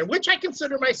Mandalorian, which I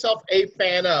consider myself a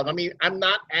fan of. I mean, I'm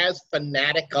not as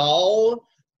fanatical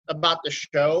about the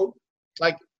show.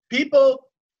 Like people,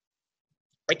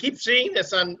 I keep seeing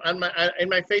this in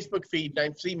my Facebook feed, and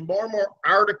I've seen more and more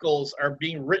articles are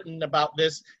being written about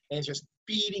this, and it's just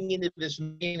feeding into this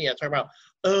mania. Talking about,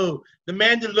 oh, The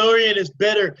Mandalorian is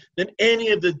better than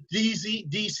any of the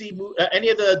any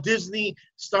of the Disney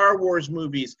Star Wars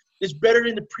movies. It's better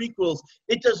than the prequels.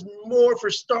 It does more for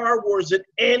Star Wars than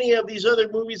any of these other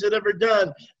movies have ever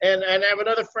done. And I have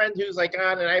another friend who's like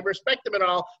on, and I respect him and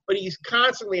all, but he's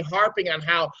constantly harping on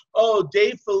how, oh,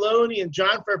 Dave Filoni and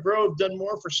Jon Favreau have done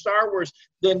more for Star Wars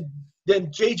than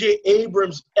J.J.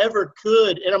 Abrams ever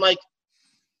could. And I'm like,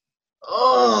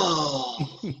 oh.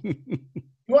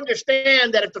 You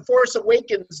understand that if The Force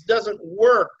Awakens doesn't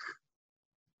work,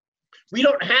 we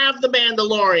don't have The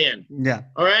Mandalorian. Yeah.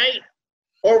 All right?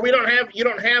 Or you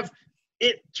don't have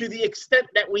it to the extent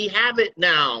that we have it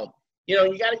now. You know,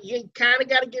 you kind of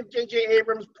got to give J.J.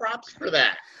 Abrams props for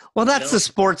that. Well, that's the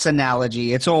sports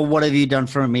analogy. It's all, what have you done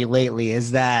for me lately?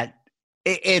 Is that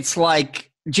it's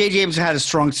like J.J. Abrams had a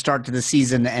strong start to the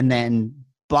season and then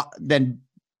buffed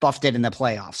it in the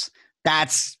playoffs.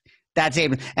 That's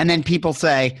Abrams. And then people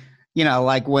say, you know,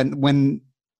 like when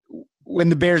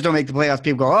the Bears don't make the playoffs,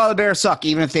 people go, oh, the Bears suck,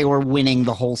 even if they were winning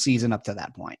the whole season up to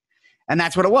that point. And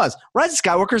that's what it was. Rise of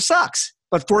Skywalker sucks,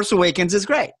 but Force Awakens is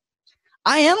great.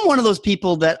 I am one of those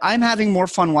people that I'm having more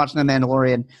fun watching The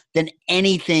Mandalorian than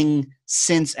anything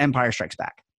since Empire Strikes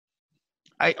Back.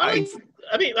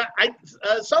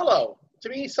 Solo. To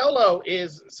me, Solo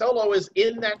is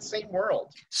in that same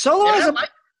world. Solo is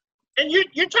and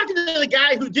you're talking to the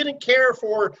guy who didn't care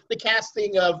for the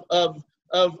casting of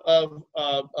Alden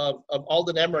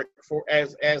Ehrenreich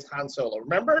as Han Solo.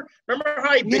 Remember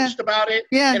how he bitched about it?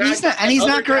 Yeah, and he's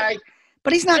not great.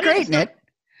 But he's not great, Nick.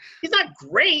 He's not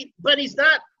great, but he's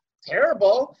not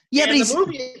terrible. Yeah, and but he's the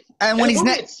movie, and when he's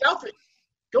itself,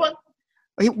 go on.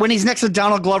 When he's next to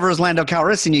Donald Glover as Lando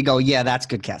Calrissian, you go, yeah, that's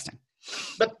good casting.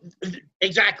 But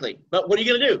exactly. But what are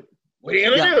you gonna do? What are you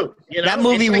gonna do? You know? That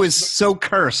movie was so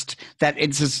cursed that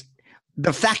it's just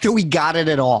the fact that we got it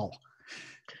at all.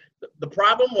 The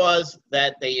problem was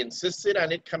that they insisted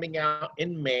on it coming out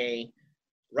in May.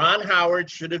 Ron Howard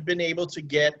should have been able to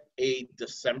get a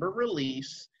December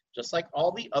release, just like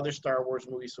all the other Star Wars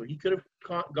movies, so he could have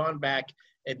gone back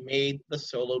and made the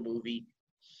Solo movie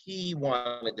he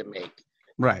wanted to make.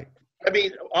 Right. I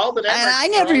mean, I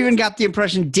never even got the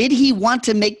impression, did he want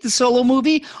to make the Solo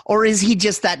movie, or is he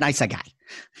just that nice a guy?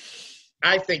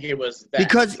 I think it was that.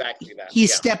 Because exactly that. He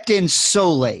stepped in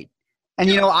so late. And,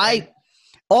 you know,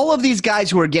 all of these guys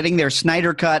who are getting their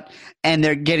Snyder Cut and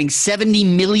they're getting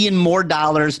 $70 million more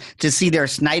to see their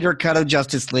Snyder Cut of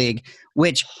Justice League,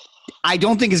 which I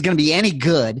don't think is going to be any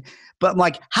good. But I'm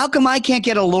like, how come I can't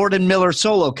get a Lord and Miller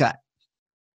Solo cut?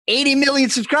 80 million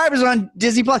subscribers on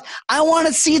Disney Plus. I want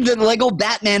to see the Lego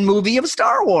Batman movie of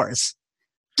Star Wars.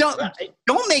 Don't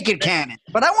make it canon,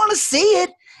 but I want to see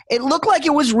it. It looked like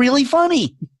it was really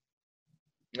funny.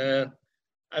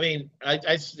 I mean,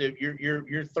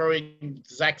 you're throwing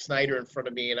Zack Snyder in front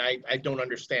of me, and I don't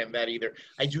understand that either.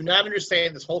 I do not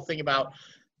understand this whole thing about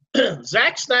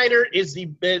Zack Snyder is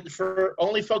for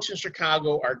only folks in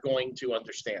Chicago are going to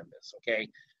understand this, okay?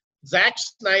 Zack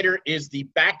Snyder is the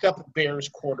backup Bears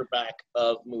quarterback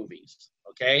of movies,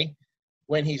 okay?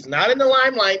 When he's not in the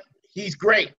limelight, he's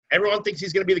great. Everyone thinks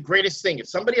he's going to be the greatest thing. If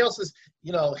somebody else has,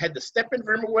 had to step in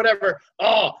for him or whatever,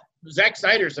 Zack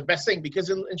Snyder is the best thing, because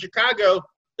in Chicago,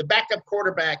 the backup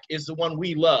quarterback is the one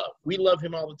we love. We love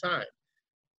him all the time.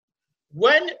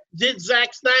 When did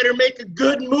Zack Snyder make a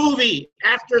good movie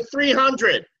after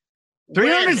 300?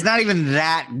 300 is not even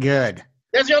that good.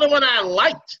 That's the only one I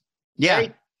liked. Yeah.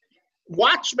 Okay?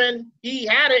 Watchmen, he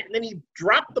had it, and then he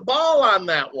dropped the ball on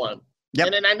that one. Yep.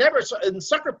 And then I never saw in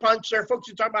Sucker Punch, there are folks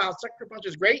who talk about how Sucker Punch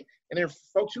is great, and there are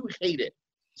folks who hate it.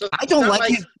 So I don't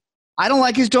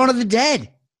like his Dawn of the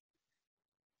Dead.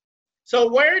 So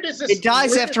where does this? It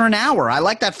dies after an hour. I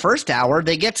like that first hour.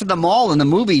 They get to the mall, and the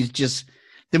movie just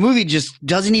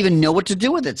doesn't even know what to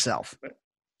do with itself.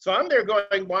 So I'm there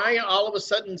going, why all of a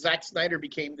sudden Zack Snyder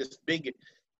became this big,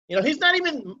 he's not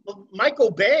even Michael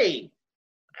Bay.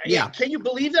 Yeah. Can you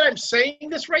believe that I'm saying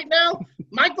this right now?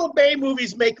 Michael Bay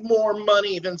movies make more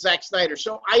money than Zack Snyder.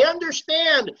 So I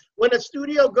understand when a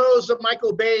studio goes to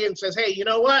Michael Bay and says, hey, you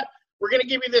know what? We're going to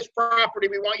give you this property.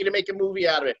 We want you to make a movie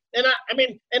out of it. And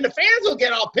and the fans will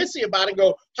get all pissy about it and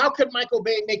go, how could Michael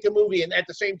Bay make a movie? And at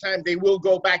the same time, they will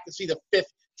go back to see the 5th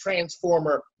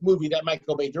Transformer movie that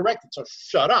Michael Bay directed. So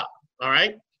shut up. All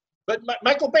right. But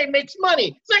Michael Bay makes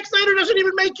money. Zack Snyder doesn't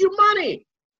even make you money.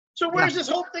 So where's this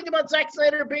whole thing about Zack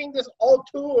Snyder being this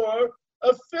auteur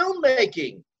of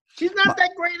filmmaking? He's not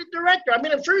that great a director. I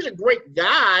mean, I'm sure he's a great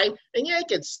guy. And yeah, he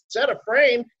can set a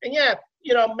frame. And yeah,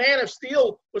 Man of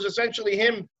Steel was essentially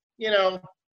him,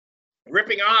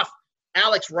 ripping off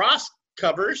Alex Ross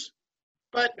covers.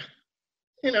 But,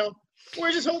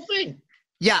 where's this whole thing?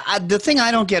 Yeah, the thing I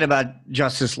don't get about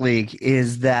Justice League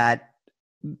is that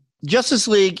Justice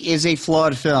League is a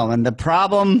flawed film. And the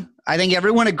problem, I think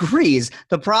everyone agrees,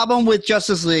 the problem with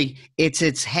Justice League,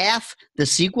 it's half the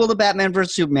sequel to Batman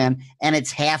vs. Superman and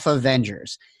it's half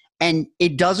Avengers. And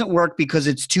it doesn't work because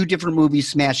it's two different movies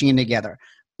smashing in together.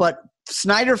 But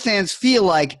Snyder fans feel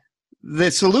like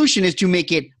the solution is to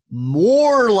make it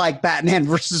more like Batman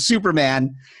vs.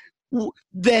 Superman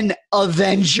than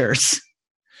Avengers.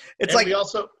 It's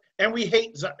we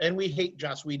hate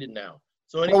Joss Whedon now.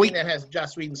 So anything that has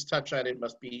Joss Whedon's touch on it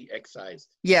must be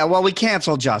excised. Yeah, well, we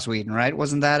canceled Joss Whedon, right?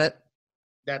 Wasn't that it?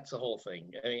 That's the whole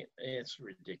thing. I mean, it's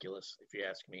ridiculous if you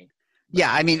ask me.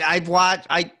 Yeah, I mean, I've watched.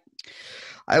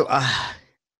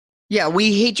 Yeah,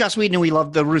 we hate Joss Whedon and we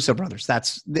love the Russo brothers.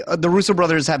 That's the Russo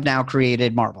brothers have now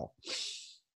created Marvel.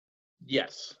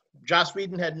 Yes, Joss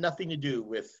Whedon had nothing to do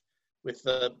with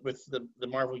the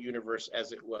Marvel universe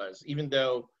as it was, even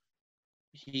though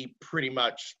he pretty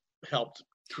much helped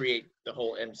create the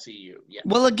whole MCU. Yeah.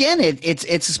 Well, again, it's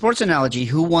a sports analogy.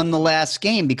 Who won the last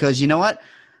game? Because you know what?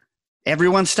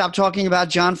 Everyone stopped talking about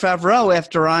Jon Favreau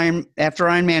after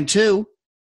Iron Man 2.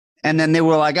 And then they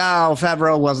were like, oh,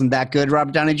 Favreau wasn't that good.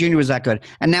 Robert Downey Jr. was that good.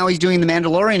 And now he's doing The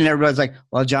Mandalorian, and everybody's like,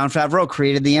 well, Jon Favreau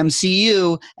created the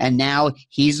MCU, and now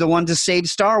he's the one to save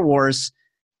Star Wars.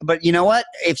 But you know what?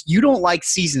 If you don't like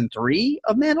season 3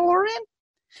 of Mandalorian,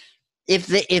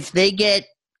 if they get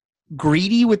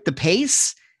greedy with the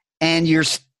pace and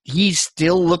he's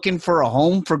still looking for a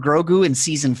home for Grogu in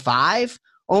season 5,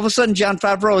 all of a sudden Jon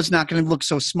Favreau is not going to look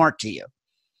so smart to you.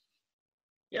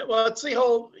 Yeah, well, it's the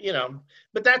whole,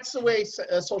 but that's the way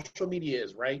social media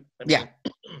is, right? I mean,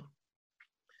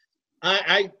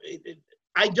 yeah.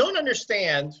 I don't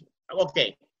understand.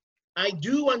 Okay, I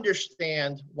do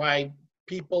understand why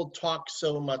people talk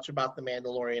so much about The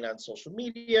Mandalorian on social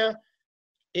media.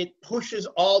 It pushes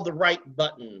all the right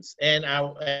buttons, and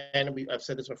I've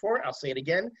said this before. I'll say it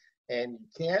again, and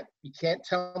you can't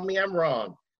tell me I'm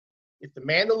wrong. If The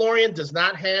Mandalorian does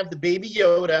not have the Baby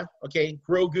Yoda, okay,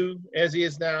 Grogu as he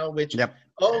is now, which,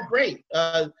 oh, great.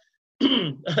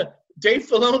 Dave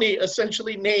Filoni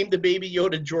essentially named the Baby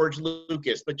Yoda George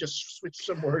Lucas, but just switched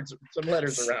some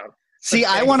letters around. See,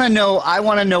 I want to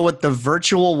know what the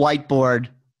virtual whiteboard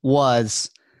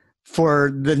was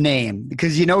for the name.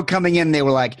 Because, coming in, they were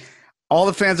like, all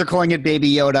the fans are calling it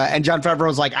Baby Yoda. And Jon Favreau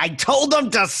was like, I told them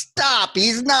to stop.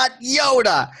 He's not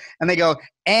Yoda. And they go,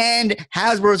 and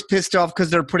Hasbro's pissed off because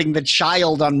they're putting the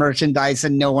child on merchandise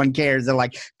and no one cares. They're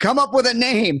like, come up with a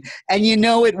name. And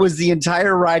it was the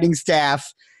entire writing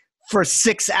staff for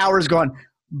 6 hours going,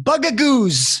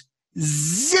 Bugagoos,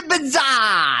 Zibidza.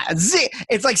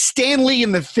 It's like Stan Lee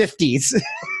in the 50s.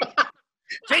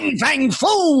 Fing Fang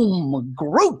Foom,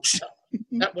 Groot.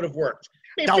 That would have worked.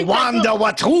 The Wanda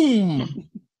Watum.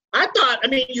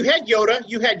 You had Yoda,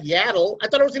 you had Yaddle. I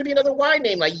thought it was going to be another Y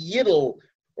name like Yiddle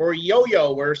or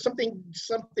Yo-Yo or something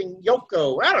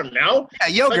Yoko. I don't know. Yeah,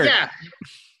 yogurt. But yeah,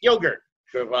 yogurt.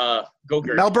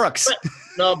 Go-Gurt. Mel Brooks.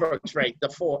 Mel Brooks, right.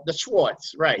 The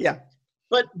Schwartz, right. Yeah.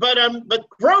 But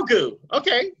Grogu,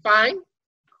 okay, fine.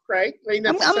 Right. I mean,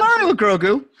 I'm all right with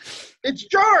Grogu. It's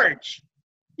George.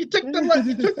 You took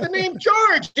the name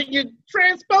George and you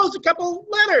transposed a couple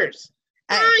letters.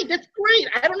 Fine, that's great.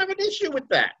 I don't have an issue with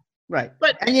that. Right.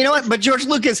 And you know what? But George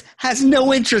Lucas has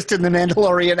no interest in The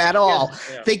Mandalorian at all.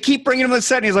 Yeah. They keep bringing him a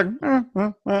set, and he's like,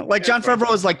 like Jon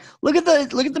Favreau is like, look at the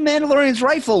Mandalorian's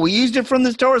rifle. We used it from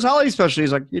the Star Wars holiday special.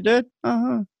 He's like, you did?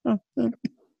 And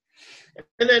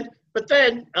then,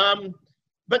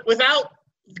 but without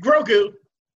Grogu,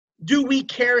 do we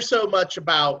care so much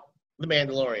about The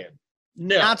Mandalorian?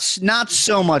 No. Not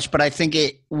so much, but I think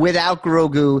without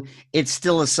Grogu, it's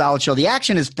still a solid show. The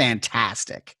action is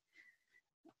fantastic.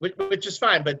 Which is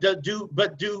fine, but do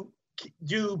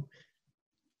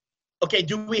Okay,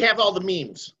 do we have all the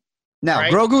memes? No,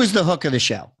 Right? Grogu is the hook of the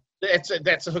show. That's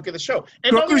the hook of the show.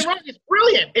 And don't get me wrong, it's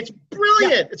brilliant. It's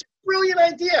brilliant. Yeah. It's a brilliant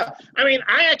idea. I mean,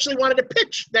 I actually wanted to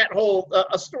pitch that whole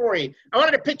a story. I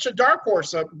wanted to pitch a Dark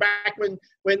Horse back when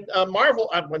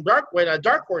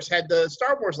Dark Horse had the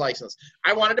Star Wars license.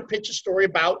 I wanted to pitch a story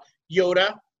about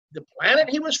Yoda, the planet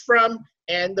he was from,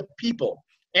 and the people.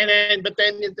 But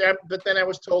then I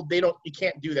was told you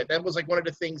can't do that. That was like one of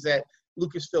the things that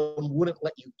Lucasfilm wouldn't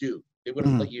let you do. They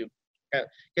wouldn't let you, because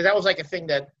that was like a thing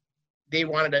that they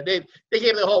wanted to. They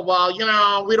gave the whole,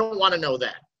 we don't want to know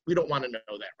that. We don't want to know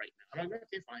that right now. I'm like,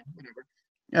 okay, fine, whatever.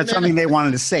 That's something they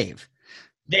wanted to save.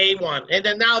 They want, and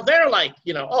then now they're like,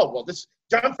 this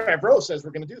Jon Favreau says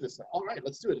we're going to do this now. All right,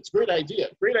 let's do it. It's a great idea.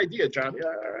 Great idea, John.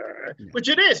 Which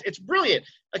it is. It's brilliant.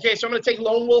 Okay, so I'm going to take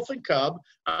Lone Wolf and Cub.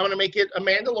 I'm going to make it a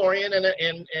Mandalorian and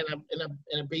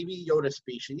a baby Yoda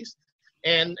species,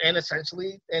 and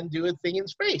essentially do a thing in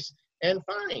space. And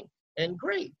fine and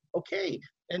great. Okay.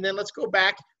 And then let's go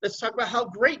back. Let's talk about how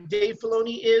great Dave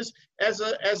Filoni is as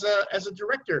a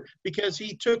director, because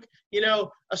he took,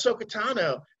 Ahsoka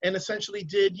Tano and essentially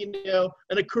did,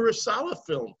 an Kurosawa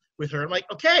film with her. I'm like,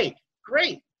 okay,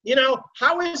 great.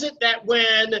 How is it that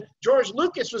when George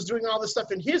Lucas was doing all this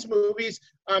stuff in his movies,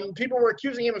 people were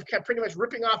accusing him of pretty much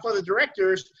ripping off other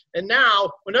directors, and now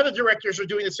when other directors are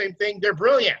doing the same thing, they're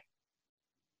brilliant.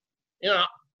 Yeah.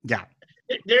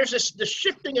 There's the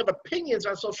shifting of opinions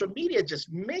on social media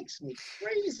just makes me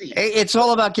crazy. It's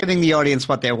all about giving the audience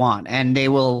what they want, and they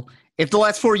will. If the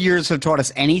last 4 years have taught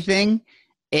us anything,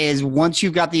 is once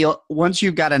you've got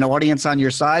an audience on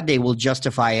your side, they will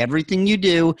justify everything you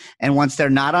do, and once they're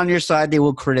not on your side, they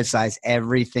will criticize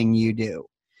everything you do.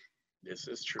 This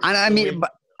is true. And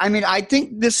I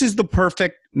think this is the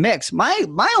perfect mix. My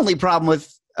only problem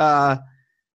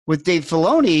with Dave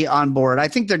Filoni on board, I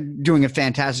think they're doing a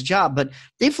fantastic job, but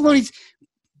Dave Filoni's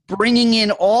bringing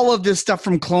in all of this stuff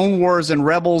from Clone Wars and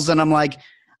Rebels, and I'm like,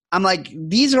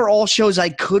 these are all shows I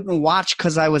couldn't watch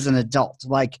because I was an adult.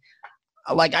 Like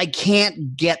I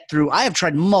can't get through. I have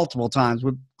tried multiple times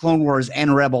with Clone Wars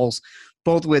and Rebels,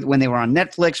 both with when they were on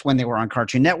Netflix, when they were on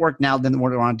Cartoon Network, now then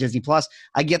when they're on Disney Plus.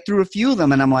 I get through a few of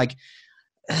them, and I'm like,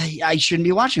 I shouldn't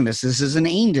be watching this. This isn't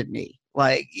aimed at me.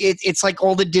 Like it's like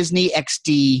all the Disney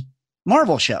XD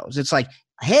Marvel shows. It's like,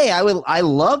 hey, I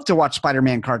love to watch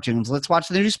Spider-Man cartoons. Let's watch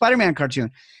the new Spider-Man cartoon.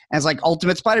 And it's like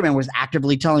Ultimate Spider-Man was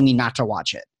actively telling me not to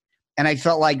watch it. And I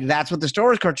felt like that's what the Star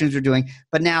Wars cartoons are doing.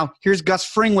 But now here's Gus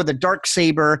Fring with a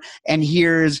Darksaber, and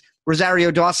here's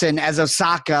Rosario Dawson as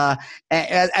Osaka,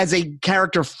 as a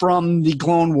character from the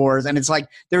Clone Wars. And it's like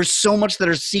there's so much that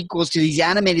are sequels to these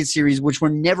animated series which were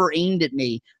never aimed at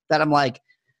me that I'm like,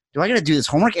 do I got to do this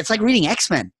homework? It's like reading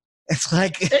X-Men. It's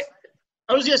like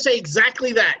I was going to say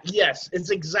exactly that. Yes, it's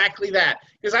exactly that.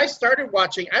 Because I started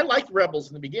watching. I liked Rebels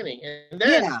in the beginning, and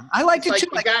then I liked it too.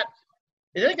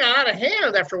 It got out of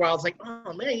hand after a while. It's like,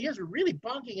 oh man, you guys are really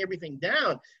bogging everything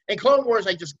down. And Clone Wars,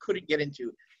 I just couldn't get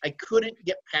into. I couldn't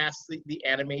get past the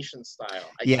animation style.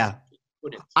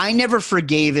 I never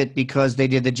forgave it because they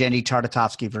did the Jenny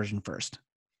Tartakovsky version first.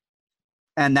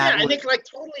 And that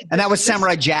that was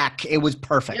Samurai Jack. It was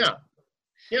perfect.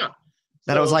 Yeah.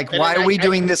 That I was like, why are we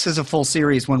doing this as a full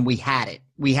series when we had it?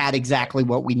 We had exactly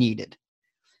what we needed.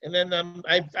 And then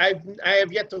I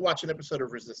have yet to watch an episode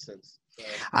of Resistance. So.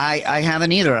 I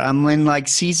haven't either. I'm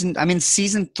in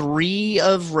season 3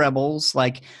 of Rebels.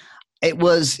 Like it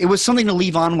was something to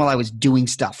leave on while I was doing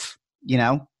stuff,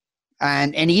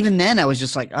 and even then I was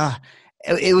just like,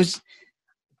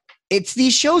 it's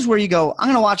these shows where you go, I'm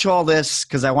going to watch all this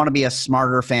because I want to be a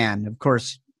smarter fan. Of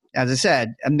course, as I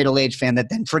said, a middle-aged fan that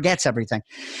then forgets everything.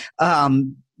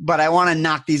 But I want to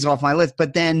knock these off my list.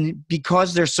 But then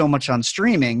because there's so much on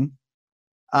streaming,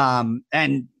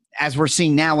 and as we're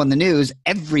seeing now in the news,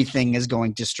 everything is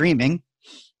going to streaming,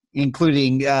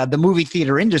 including the movie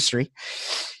theater industry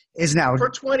is now. For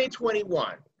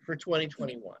 2021.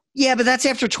 Yeah, but that's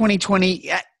after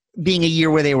 2020 being a year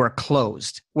where they were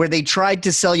closed, where they tried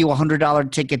to sell you a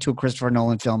 $100 ticket to a Christopher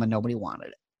Nolan film and nobody wanted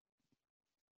it.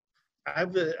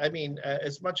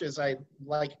 As much as I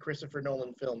like Christopher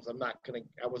Nolan films, I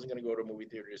wasn't gonna go to a movie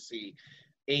theater to see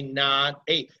a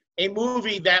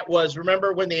movie that was.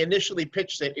 Remember when they initially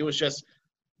pitched it? It was just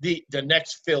the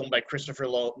next film by Christopher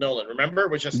Nolan. Remember,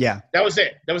 it was just that was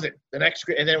it. The next,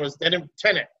 and then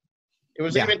Tenet. It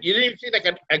was you didn't even see like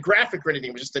a graphic or anything.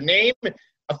 It was just a name,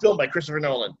 a film by Christopher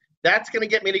Nolan. That's gonna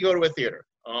get me to go to a theater.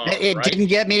 It didn't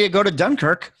get me to go to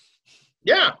Dunkirk.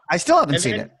 Yeah, I still haven't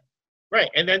seen it. Right,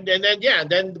 and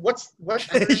then what's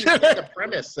the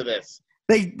premise to this?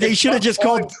 They should have just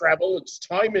time called travel. It's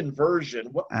time inversion.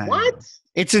 What?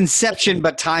 It's Inception,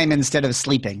 but time instead of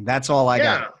sleeping. That's all I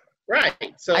got.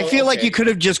 Right. So I feel like you could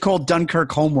have just called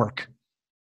Dunkirk Homework.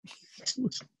 That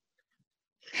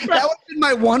would have been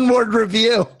my one-word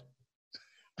review.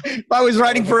 If I was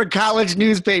writing for a college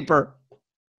newspaper.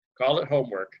 Call it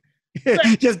homework.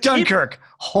 Just Dunkirk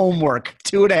Homework.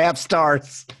 2.5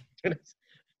 stars. I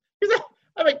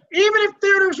mean, even if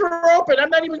theaters were open, I'm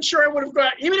not even sure I would have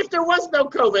gone. Even if there was no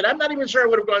COVID, I'm not even sure I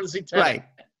would have gone to see Tenet. Right.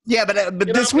 Yeah, but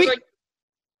this week,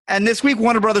 and this week,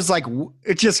 Warner Brothers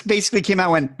it just basically came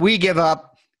out when we give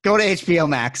up. Go to HBO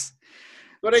Max.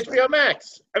 Go to HBO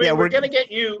Max. I mean, we're going to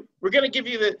get you. We're going to give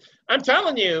you the. I'm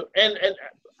telling you, and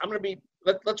I'm going to be.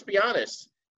 Let's be honest.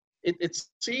 It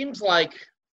seems like,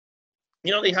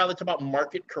 how they talk about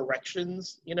market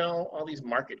corrections. All these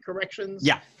market corrections.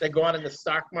 Yeah. That go on in the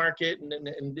stock market and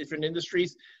in different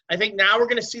industries. I think now we're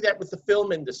going to see that with the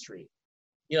film industry.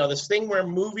 This thing where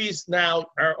movies now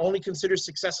are only considered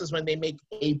successes when they make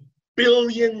 $1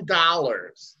 billion.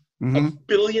 Mm-hmm. $1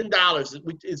 billion,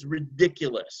 which is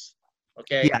ridiculous.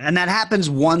 Okay. Yeah, and that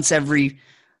happens once every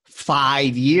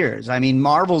 5 years. I mean,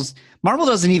 Marvel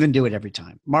doesn't even do it every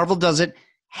time. Marvel does it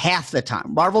half the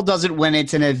time. Marvel does it when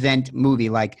it's an event movie.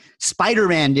 Like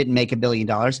Spider-Man didn't make $1 billion.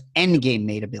 Endgame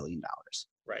made $1 billion.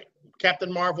 Right.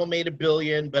 Captain Marvel made $1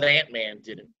 billion, but Ant-Man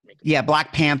didn't make $1 billion. Yeah,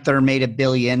 Black Panther made $1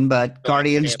 billion, but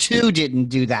Guardians 2 didn't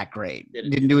do that great.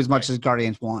 Didn't do as much as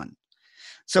Guardians 1.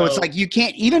 So it's like you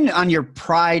can't, even on your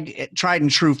tried and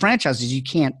true franchises, you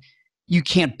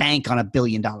can't bank on $1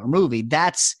 billion movie.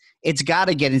 It's got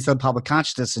to get into the public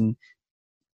consciousness and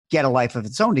get a life of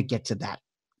its own to get to that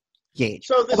gauge.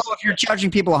 So although if you're charging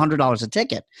people $100 a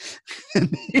ticket.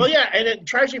 Well, yeah, and then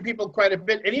charging people quite a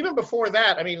bit. And even before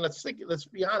that, I mean, let's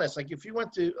be honest. Like if you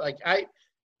went to,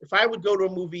 if I would go to a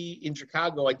movie in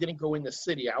Chicago, I didn't go in the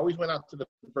city. I always went out to the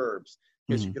burbs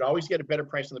because you could always get a better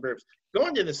price in the burbs.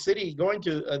 Going to the city,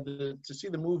 to see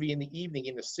the movie in the evening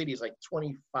in the city is like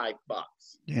 $25.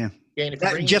 Yeah. And if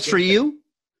you just for you?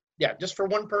 Yeah, just for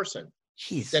one person.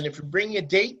 Jeez. Then if you're bringing a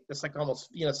date, it's like almost,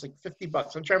 it's like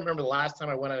 $50. I'm trying to remember the last time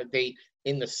I went on a date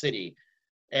in the city.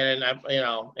 And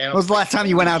when was the last time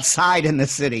you went outside in the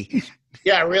city?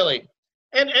 Yeah, really.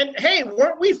 And hey,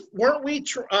 weren't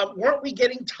we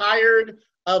getting tired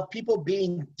of people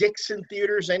being dicks in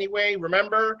theaters anyway?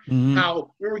 Remember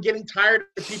how we were getting tired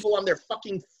of people on their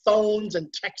fucking phones and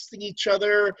texting each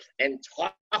other and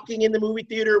talking in the movie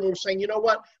theater? And we were saying, you know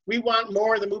what? We want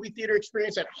more of the movie theater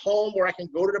experience at home, where I can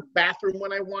go to the bathroom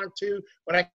when I want to,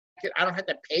 when I don't have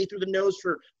to pay through the nose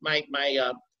for my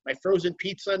frozen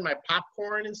pizza and my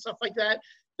popcorn and stuff like that.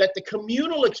 That the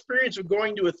communal experience of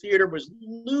going to a theater was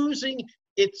losing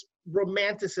its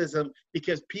romanticism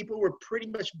because people were pretty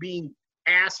much being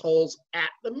assholes at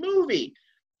the movie.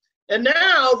 And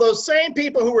now those same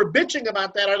people who were bitching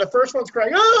about that are the first ones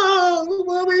crying, "Oh,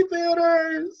 movie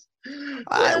theaters!"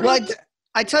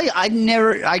 I tell you,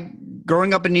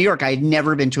 growing up in New York, I had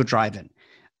never been to a drive-in.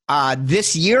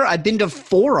 This year, I've been to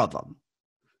 4 of them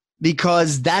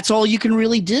because that's all you can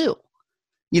really do,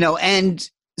 and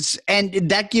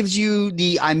that gives you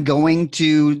I'm going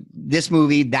to this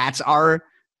movie. That's our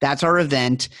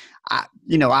event.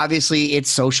 Obviously it's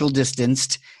social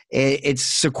distanced. It's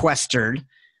sequestered.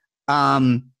 I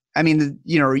mean,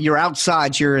 you're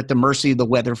outside, you're at the mercy of the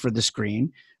weather for the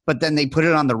screen, but then they put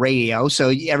it on the radio. So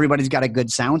everybody's got a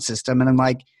good sound system. And I'm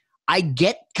like, I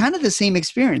get kind of the same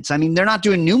experience. I mean, they're not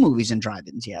doing new movies in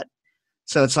drive-ins yet.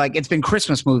 So it's like, it's been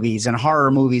Christmas movies and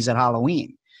horror movies at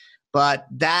Halloween, but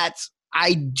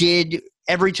I did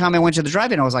every time I went to the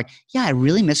drive-in. I was like, yeah, I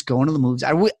really miss going to the movies.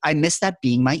 I miss that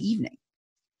being my evening.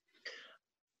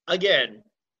 Again,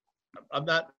 I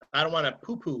don't want to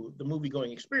poo-poo the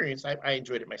movie-going experience. I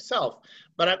enjoyed it myself,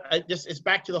 but it's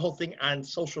back to the whole thing on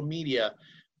social media,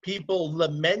 people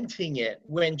lamenting it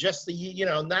when just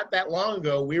not that long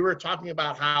ago, we were talking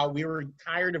about how we were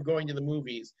tired of going to the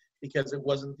movies because it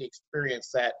wasn't the experience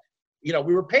that, we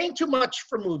were paying too much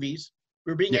for movies.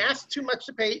 We were being asked too much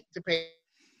to pay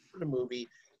for the movie.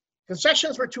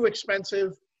 Concessions were too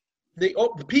expensive. The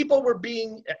people were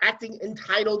acting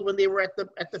entitled when they were at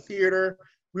the theater.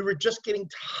 We were just getting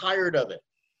tired of it.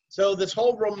 So this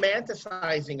whole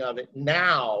romanticizing of it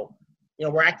now,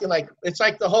 we're acting like it's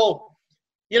like the whole,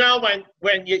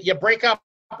 when you break up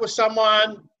with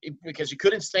someone because you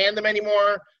couldn't stand them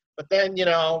anymore, but then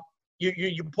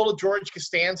you pull a George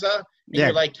Costanza and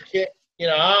you're like,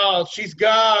 oh, she's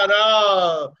gone.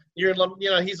 Oh,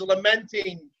 he's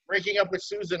lamenting breaking up with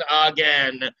Susan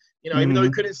again. Even though he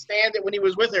couldn't stand it when he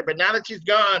was with her, but now that she's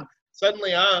gone,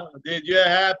 suddenly, did you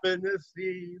happen to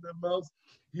see the most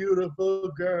beautiful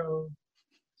girl?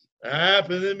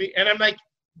 happened to me. And I'm like,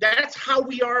 that's how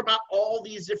we are about all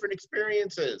these different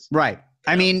experiences. Right.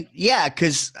 I mean, yeah,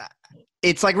 because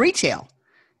it's like retail.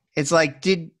 It's like,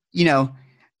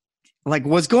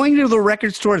 was going to the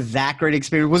record store that great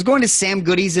experience? Was going to Sam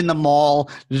Goody's in the mall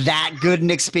that good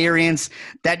an experience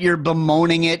that you're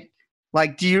bemoaning it?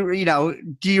 Like, do you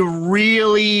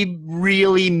really,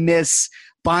 really miss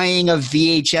buying a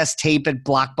VHS tape at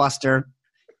Blockbuster?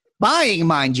 Buying,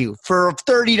 mind you, for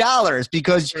 $30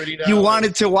 because you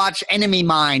wanted to watch Enemy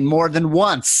Mine more than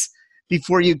once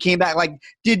before you came back. Like,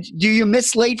 do you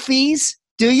miss late fees?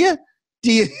 Do you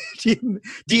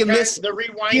miss the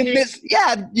rewinding?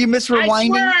 You miss rewinding. I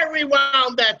swear I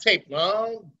rewound that tape.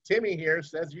 Well, Timmy here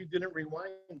says you didn't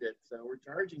rewind it, so we're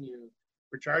charging you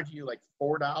like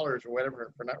 $4 or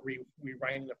whatever for not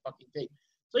rewinding the fucking tape.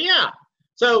 So yeah,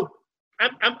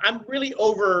 I'm really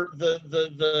over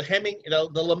the hemming,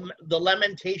 the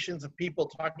lamentations of people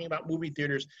talking about movie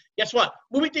theaters. Guess what?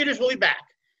 Movie theaters will be back.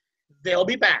 They'll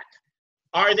be back.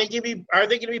 Are they going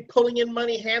to be pulling in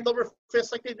money hand over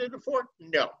fist like they did before?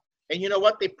 No. And you know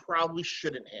what? They probably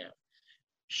shouldn't have.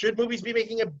 Should movies be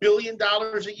making $1 billion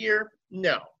a year?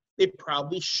 No. They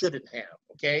probably shouldn't have.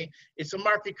 Okay? It's a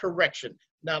market correction.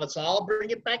 Now let's all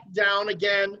bring it back down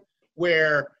again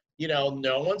where,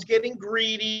 no one's getting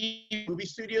greedy. Movie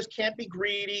studios can't be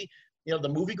greedy. The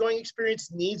movie-going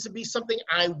experience needs to be something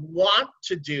I want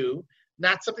to do,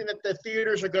 not something that the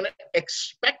theaters are going to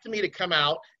expect me to come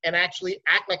out and actually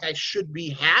act like I should be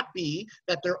happy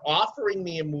that they're offering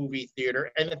me a movie theater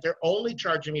and that they're only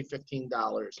charging me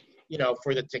 $15,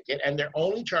 for the ticket, and they're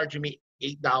only charging me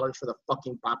 $8 for the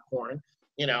fucking popcorn,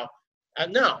 No,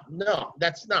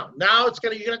 that's no. Now you're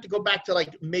gonna have to go back to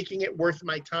like making it worth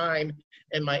my time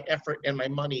and my effort and my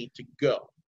money to go.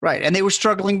 Right, and they were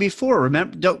struggling before.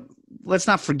 Remember, let's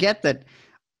not forget that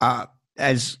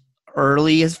as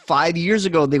early as 5 years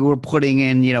ago, they were putting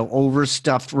in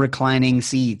overstuffed reclining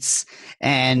seats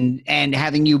and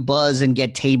having you buzz and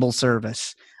get table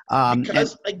service.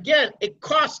 Because again, it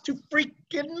costs too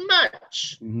freaking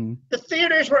much. Mm-hmm. The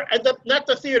theaters were not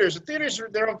the theaters. The theaters are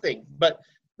their own thing, but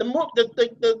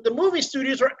the movie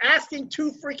studios were asking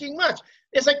too freaking much.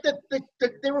 It's like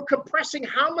they were compressing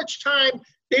how much time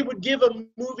they would give a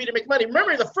movie to make money.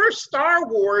 Remember, the first Star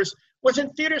Wars was in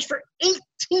theaters for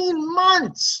 18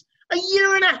 months, a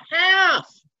year and a half.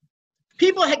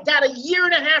 People had got a year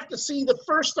and a half to see the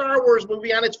first Star Wars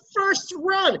movie on its first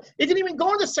run. It didn't even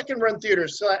go in the second run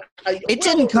theaters. So it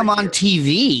didn't come on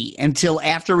TV until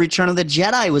after Return of the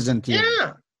Jedi was in theaters.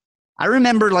 Yeah. I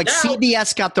remember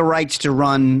CBS got the rights to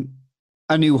run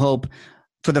A New Hope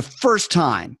for the first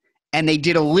time. And they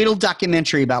did a little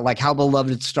documentary about like how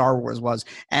beloved Star Wars was.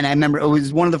 And I remember it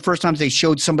was one of the first times they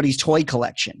showed somebody's toy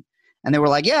collection. And they were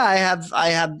like, yeah, I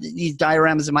have these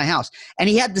dioramas in my house. And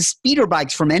he had the speeder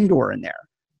bikes from Endor in there.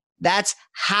 That's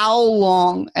how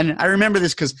long. And I remember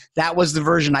this because that was the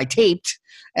version I taped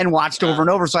and watched over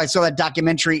and over. So I saw that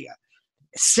documentary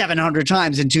 700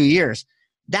 times in 2 years.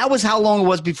 That was how long it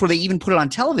was before they even put it on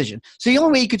television. So the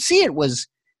only way you could see it was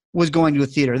going to a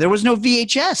theater. There was no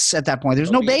VHS at that point. There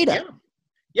was no beta.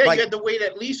 Yeah, you had to wait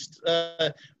at least.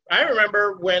 I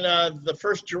remember when the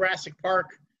first Jurassic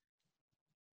Park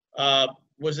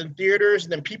was in theaters,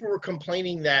 and then people were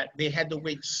complaining that they had to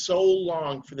wait so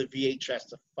long for the VHS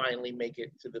to finally make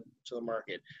it to the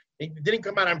market. It didn't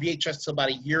come out on VHS till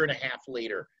about a year and a half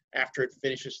later after it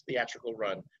finishes theatrical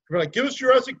run. We're like, give us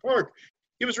Jurassic Park.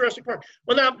 Give us Jurassic Park.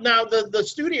 Well, now the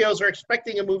studios are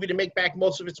expecting a movie to make back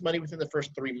most of its money within the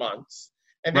first 3 months,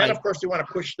 and then of course they want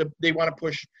to push the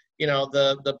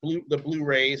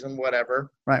Blu-rays and whatever.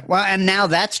 Right. Well, and now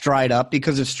that's dried up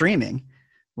because of streaming.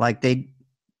 Like they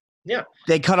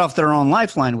cut off their own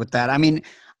lifeline with that. I mean,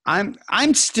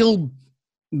 I'm still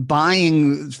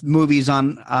buying movies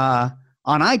on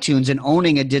iTunes and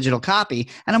owning a digital copy,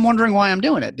 and I'm wondering why I'm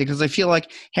doing it, because I feel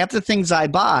like half the things I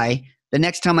buy, the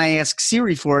next time I ask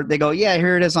Siri for it, they go, yeah,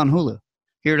 here it is on Hulu.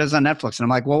 Here it is on Netflix. And I'm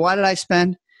like, well, why did I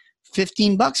spend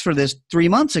 $15 for this 3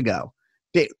 months ago?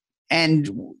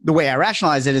 And the way I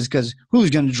rationalize it is because Hulu's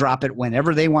going to drop it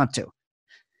whenever they want to.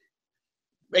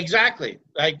 Exactly.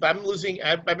 Like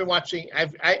I've been watching,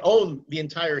 I own the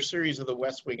entire series of The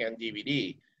West Wing on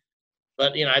DVD,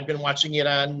 but I've been watching it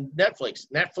on Netflix.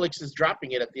 Netflix is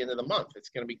dropping it at the end of the month. It's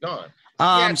going to be gone.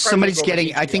 Somebody's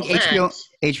getting, I think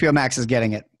HBO Max is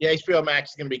getting it. Yeah, HBO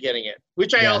Max is going to be getting it,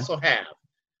 which I also have.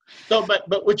 So,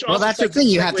 but which also. Well, that's the thing.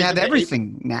 You have to have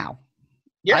everything now.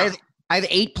 Yeah. I have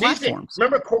 8 platforms.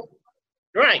 Remember cord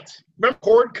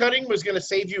cutting was going to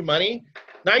save you money.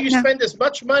 Now you spend as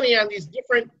much money on these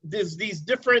different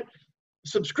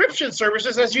subscription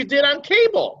services as you did on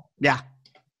cable. Yeah.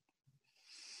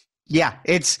 Yeah,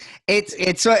 it's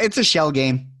a shell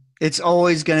game. It's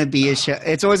always going to be a shell.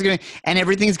 It's always going to, and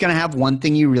everything's going to have one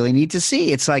thing you really need to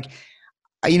see. It's like,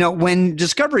 when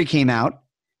Discovery came out,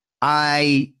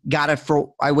 I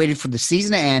waited for the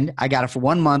season to end. I got it for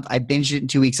 1 month. I binged it in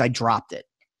 2 weeks. I dropped it.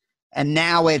 And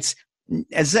now it's,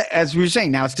 as we were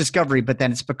saying, now it's Discovery, but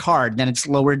then it's Picard, then it's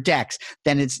Lower Decks,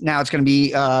 then it's going to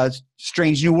be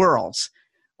Strange New Worlds.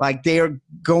 Like, they are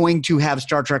going to have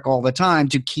Star Trek all the time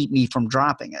to keep me from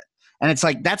dropping it. And it's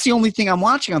like, that's the only thing I'm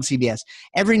watching on CBS.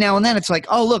 Every now and then it's like,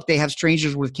 oh, look, they have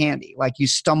Strangers with Candy. Like, you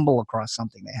stumble across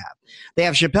something they have. They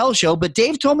have Chappelle's Show, but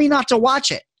Dave told me not to watch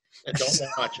it. I don't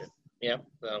watch it. Yeah,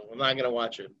 no, I'm not going to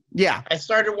watch it. Yeah. I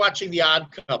started watching The Odd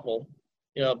Couple,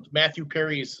 Matthew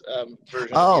Perry's version of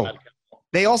The Odd Couple.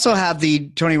 They also have the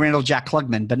Tony Randall, Jack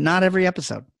Klugman, but not every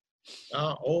episode.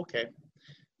 Oh, okay.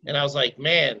 And I was like,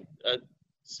 man,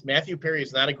 Matthew Perry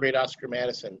is not a great Oscar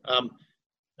Madison.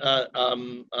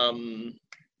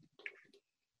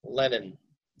 Lennon.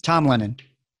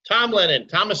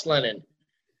 Thomas Lennon.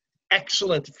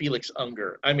 Excellent Felix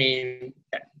Unger. I mean,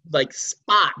 like,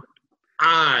 spot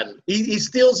on. He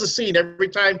steals the scene every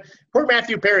time. Poor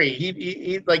Matthew Perry.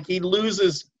 He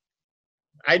loses.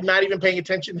 I'm not even paying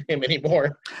attention to him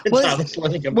anymore.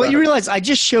 Well, you realize I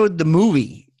just showed the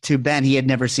movie to Ben. He had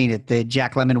never seen it, the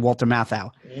Jack Lemmon, Walter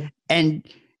Matthau. Mm-hmm. And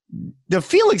the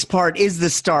Felix part is the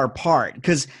star part,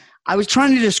 because I was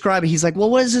trying to describe it. He's like,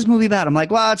 well, what is this movie about? I'm like,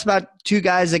 well, it's about two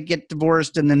guys that get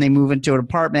divorced and then they move into an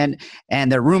apartment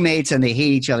and they're roommates and they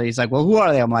hate each other. He's like, well, who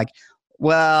are they? I'm like,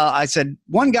 well, I said,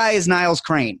 one guy is Niles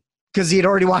Crane, because he had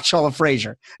already watched all of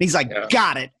Frasier. He's like,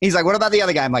 got it. He's like, what about the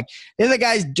other guy? I'm like, the other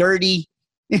guy's dirty.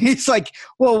 He's like,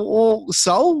 well,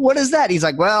 so what is that? He's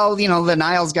like, well, the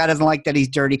Niles guy doesn't like that he's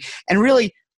dirty. And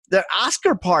really, the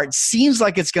Oscar part seems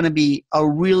like it's going to be a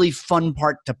really fun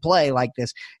part to play, like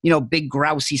this, big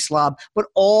grousey slob. But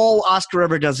all Oscar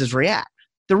ever does is react.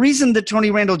 The reason that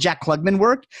Tony Randall, Jack Klugman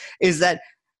worked is that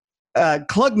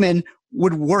Klugman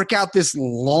would work out this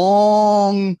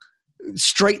long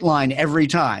straight line every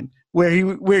time where he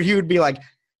would be like,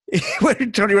 where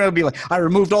Tony Randall would be like, I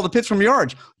removed all the pits from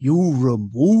yards. You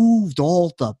removed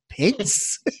all the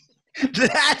pits?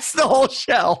 That's the whole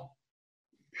show.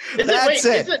 That's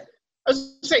it. I was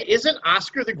going to say, isn't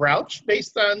Oscar the Grouch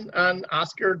based on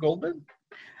Oscar Goldman?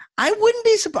 I wouldn't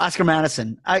be surprised. Oscar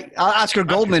Madison. Oscar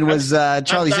Goldman was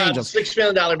Charlie's Angels. $6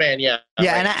 Million Man, yeah.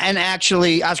 Yeah, right. and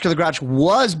actually, Oscar the Grouch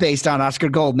was based on Oscar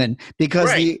Goldman,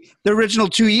 because the original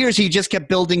 2 years, he just kept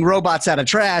building robots out of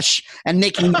trash and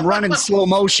making them run in slow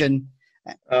motion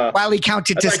while he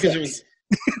counted to 6.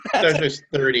 I thought it was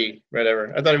 30,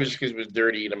 whatever. I thought it was just because it was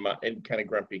dirty and kind of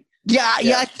grumpy. Yeah.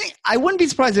 I think I wouldn't be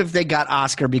surprised if they got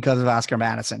Oscar because of Oscar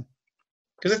Madison.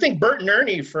 Because I think Bert and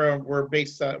Ernie were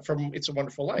based from It's a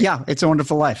Wonderful Life. Yeah, It's a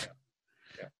Wonderful Life.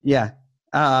 Yeah.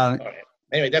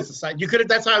 Anyway, that's the side.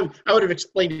 That's how I would have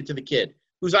explained it to the kid.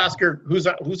 Who's Oscar? Who's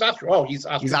Oscar? Oh, he's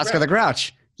Oscar. He's Oscar the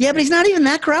Grouch. Yeah, but he's not even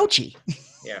that grouchy.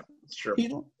 Yeah, it's true.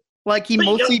 He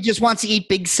mostly just wants to eat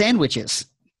big sandwiches.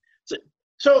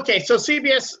 So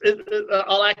CBS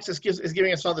All Access is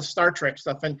giving us all the Star Trek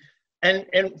stuff, and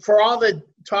for all the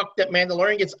talk that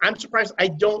Mandalorian gets, I'm surprised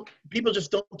people just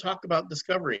don't talk about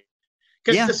Discovery,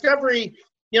 because Discovery,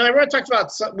 everyone talks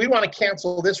about, we want to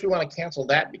cancel this, we want to cancel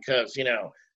that because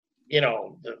the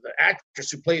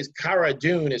actress who plays Cara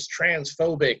Dune is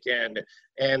transphobic and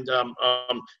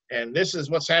this is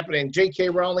what's happening. J.K.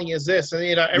 Rowling is this, and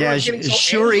everyone's getting so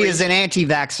Shuri angry. is an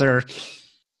anti-vaxxer.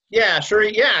 Yeah,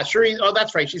 Shuri. Oh,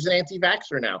 that's right. She's an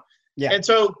anti-vaxxer now. Yeah. And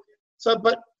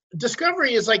but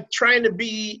Discovery is like trying to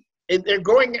be, they're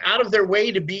going out of their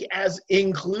way to be as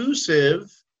inclusive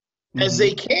as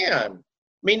they can.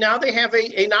 I mean, now they have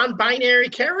a non-binary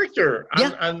character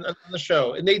on the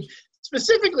show. And they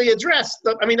specifically address,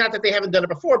 not that they haven't done it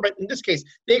before, but in this case,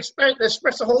 they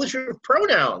express the whole issue of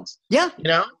pronouns. Yeah.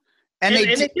 And they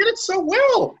did it so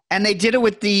well. And they did it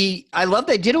with they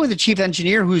did it with the chief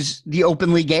engineer, who's the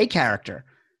openly gay character.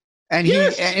 And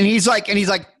he's like,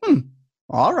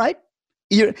 all right.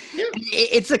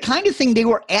 It's the kind of thing they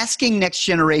were asking Next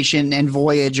Generation and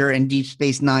Voyager and Deep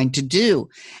Space Nine to do.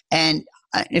 And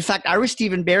in fact, Ira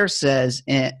Steven Behr says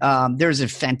there's a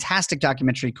fantastic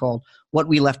documentary called What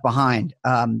We Left Behind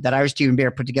that Ira Steven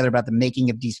Behr put together about the making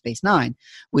of Deep Space Nine,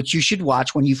 which you should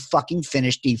watch when you fucking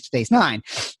finish Deep Space Nine.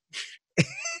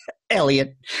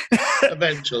 Elliot.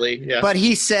 Eventually, yeah. But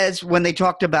he says when they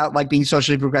talked about like being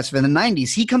socially progressive in the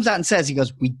 90s, he comes out and says, he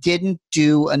goes, we didn't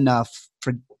do enough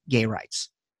for gay rights.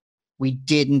 We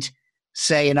didn't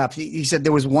say enough. He said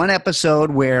there was one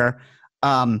episode where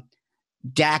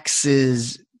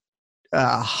Dax's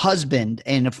husband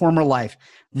in a former life,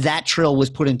 that Trill was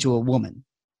put into a woman.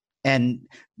 And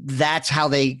that's how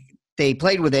they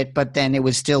played with it. But then it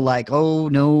was still like, oh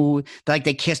no, like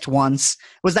they kissed once. It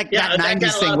was like that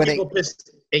 90s thing where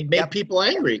it made people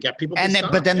angry. It got people pissed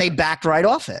off. But then they backed right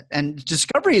off it. And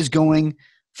Discovery is going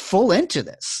full into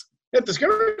this. Yeah,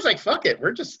 Discovery's like, fuck it.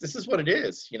 This is what it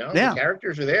is. You know, the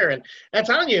characters are there. And I'm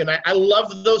telling you, and I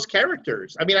love those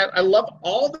characters. I mean, I love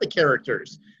all the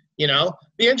characters. You know,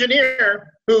 the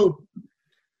engineer who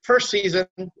first season,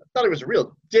 I thought he was a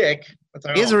real dick.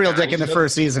 He is a real dick in the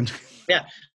first season. Yeah.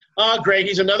 Oh, great.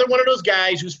 He's another one of those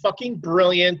guys who's fucking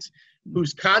brilliant,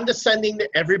 who's condescending to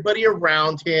everybody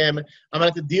around him. I'm going to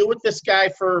have to deal with this guy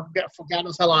for God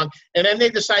knows how long. And then they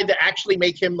decide to actually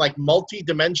make him like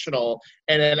multi-dimensional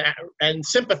and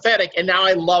sympathetic. And now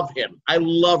I love him. I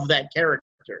love that character.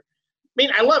 I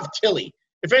mean, I love Tilly.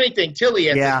 If anything, Tilly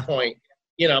at this point,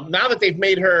 you know, now that they've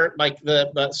made her like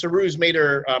Saru's made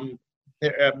her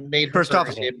first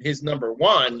officer, his number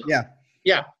one. Yeah.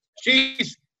 Yeah.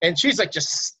 She's like just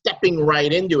stepping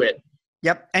right into it.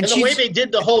 Yep. And the way they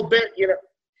did the whole bit, you know.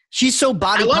 She's so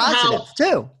body positive,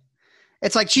 too.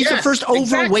 It's like she's the first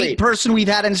overweight person we've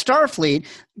had in Starfleet.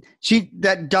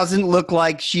 That doesn't look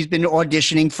like she's been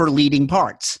auditioning for leading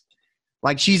parts.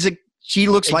 Like she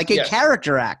looks like a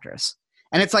character actress.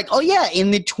 And it's like, oh yeah,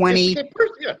 in the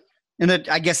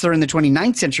I guess they're in the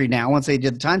 29th century now once they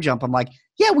did the time jump. I'm like,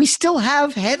 yeah, we still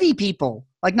have heavy people.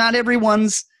 Like not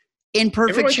everyone's in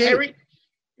perfect shape.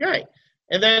 Right.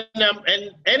 And then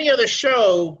and any other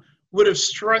show would have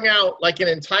strung out like an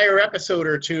entire episode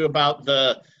or two about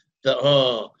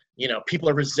you know, people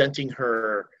are resenting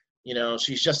her. You know,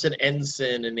 she's just an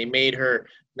ensign and they made her,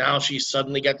 now she's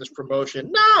suddenly got this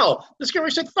promotion. No,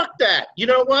 Discovery said, fuck that. You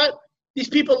know what? These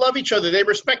people love each other. They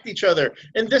respect each other.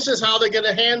 And this is how they're going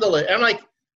to handle it. And I'm like,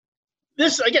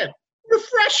 this, again,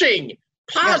 refreshing,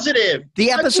 positive. Yeah.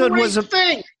 The episode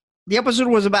The episode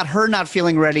was about her not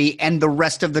feeling ready and the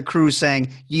rest of the crew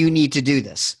saying, you need to do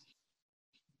this.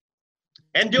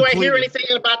 And do I hear anything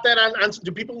about that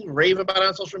do people rave about it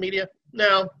on social media?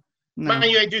 No.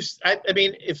 Mind you, I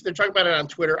mean, if they're talking about it on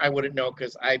Twitter, I wouldn't know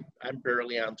because I'm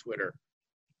barely on Twitter.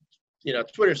 You know,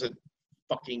 Twitter's a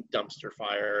fucking dumpster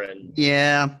fire. And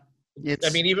yeah. I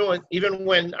mean, even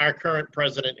when our current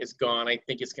president is gone, I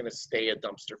think it's going to stay a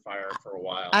dumpster fire for a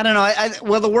while. I don't know.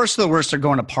 Well, the worst of the worst are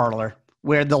going to Parler,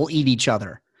 where they'll eat each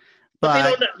other.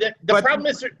 But the problem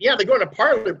is, they're going to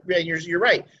Parler. Yeah, you're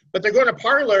right. But they're going to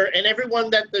Parler, and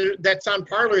everyone that's on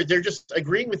Parler, they're just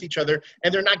agreeing with each other,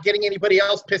 and they're not getting anybody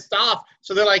else pissed off.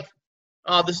 So they're like,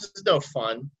 "Oh, this is no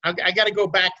fun. I got to go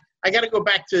back. I got to go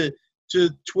back to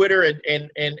Twitter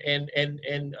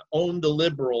and own the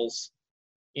liberals.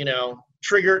 You know,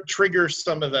 trigger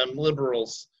some of them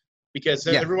liberals, because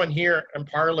everyone here in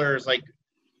Parler is like."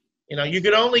 You know, you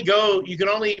can only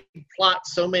plot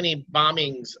so many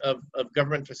bombings of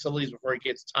government facilities before it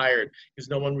gets tired, because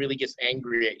no one really gets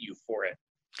angry at you for it.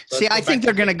 So see, I think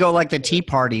they're going to go like the Tea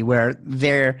Party, where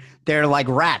they're like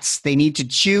rats. They need to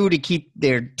chew to keep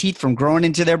their teeth from growing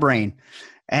into their brain.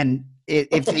 And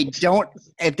if they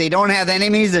don't have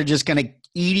enemies, they're just going to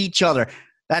eat each other.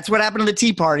 That's what happened to the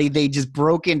Tea Party. They just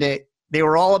broke into. They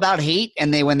were all about hate,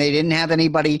 and when they didn't have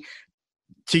anybody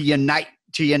to unite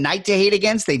to hate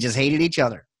against, they just hated each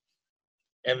other.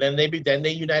 And then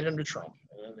they united under Trump,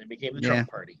 and then they became the Trump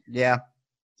party. Yeah.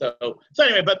 So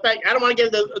anyway, but back, I don't want to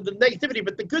get into the negativity,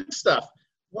 but the good stuff.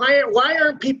 Why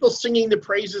aren't people singing the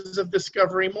praises of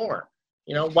Discovery more?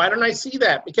 You know, why don't I see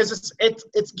that? Because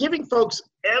it's giving folks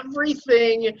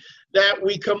everything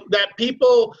that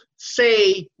people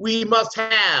say we must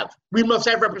have. We must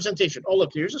have representation. Oh,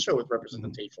 look, here's a show with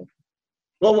representation.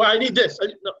 Well, I need this.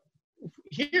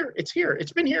 It's here.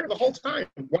 It's been here the whole time.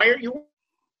 Why aren't you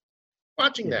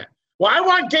watching that? Well, I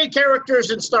want gay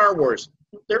characters in Star Wars.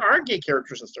 There are gay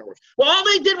characters in Star Wars. Well, all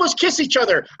they did was kiss each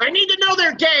other. I need to know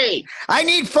they're gay. I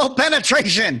need full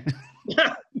penetration.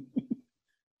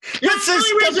 This is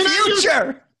the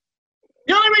future.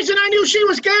 The only reason I knew she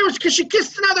was gay was because she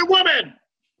kissed another woman.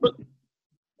 But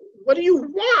what do you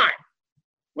want?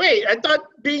 Wait, I thought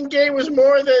being gay was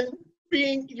more than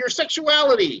being your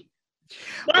sexuality.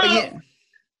 Well,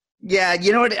 yeah,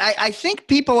 you know what? I think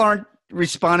people aren't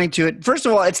responding to it. First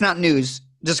of all, it's not news.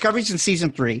 Discovery's in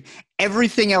season 3.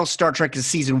 Everything else Star Trek is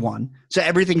season 1. So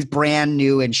everything's brand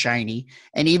new and shiny.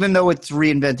 And even though it's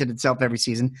reinvented itself every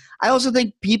season, I also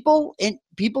think people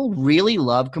really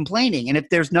love complaining. And if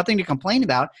there's nothing to complain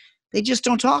about, they just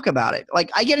don't talk about it.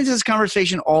 Like I get into this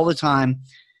conversation all the time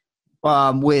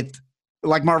with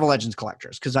like Marvel Legends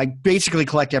collectors, because I basically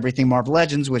collect everything Marvel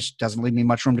Legends, which doesn't leave me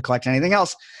much room to collect anything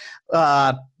else.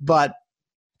 But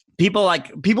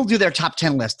people do their top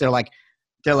 10 list. They're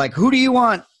like, who do you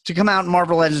want to come out in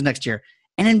Marvel Legends next year?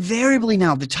 And invariably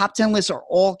now, the top 10 lists are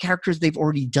all characters they've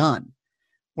already done.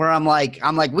 Where I'm like,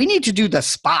 we need to do the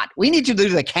Spot. We need to do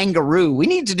the Kangaroo. We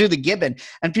need to do the Gibbon.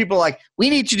 And people are like, we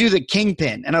need to do the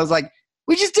Kingpin. And I was like,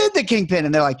 we just did the Kingpin.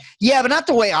 And they're like, yeah, but not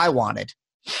the way I wanted.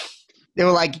 They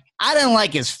were like, I didn't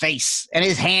like his face, and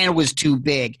his hand was too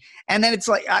big. And then it's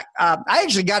like, I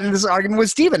actually got into this argument with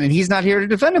Steven, and he's not here to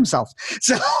defend himself.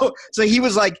 So he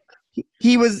was like,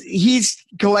 he's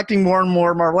collecting more and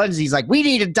more Marvel Legends. He's like, we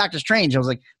needed Doctor Strange. I was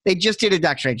like, they just did a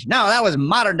Doctor Strange. No, that was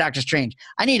modern Doctor Strange.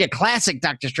 I need a classic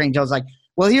Doctor Strange. I was like,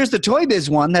 well, here's the Toy Biz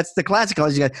one. That's the classic.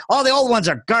 He's like, all the old ones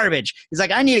are garbage. He's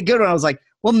like, I need a good one. I was like,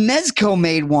 well, Mezco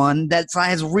made one that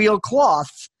has real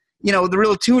cloth, the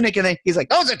real tunic. And he's like,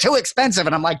 those are too expensive.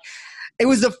 And I'm like, it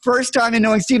was the first time in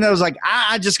knowing Steven, I was like,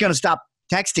 I'm just going to stop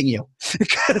texting you.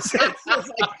 Because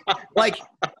it's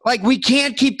like we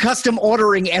can't keep custom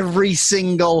ordering every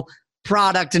single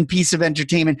product and piece of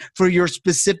entertainment for your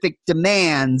specific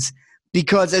demands,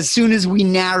 because as soon as we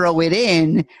narrow it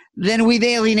in, then we've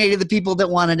alienated the people that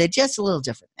wanted it just a little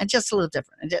different and just a little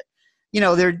different. And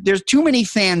there's too many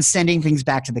fans sending things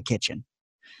back to the kitchen.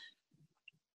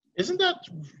 Isn't that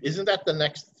the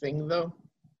next thing though?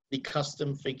 The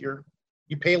custom figure.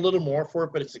 You pay a little more for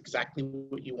it, but it's exactly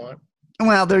what you want.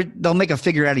 Well, they'll make a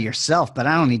figure out of yourself, but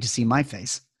I don't need to see my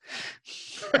face.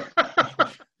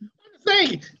 I'm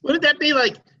saying, wouldn't that be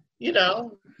like, you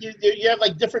have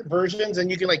like different versions and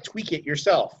you can like tweak it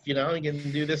yourself, you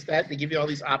can do this, that, they give you all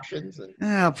these options.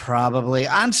 Probably.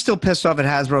 I'm still pissed off at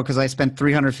Hasbro because I spent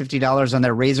 $350 on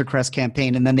their Razor Crest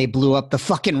campaign and then they blew up the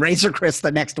fucking Razor Crest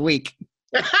the next week.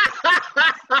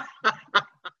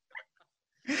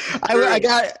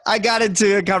 I got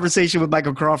into a conversation with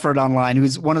Michael Crawford online,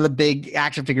 who's one of the big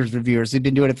action figures reviewers. He's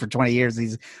been doing it for 20 years.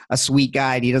 He's a sweet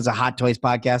guy. And he does a Hot Toys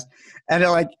podcast. And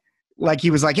like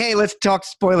he was like, hey, let's talk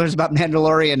spoilers about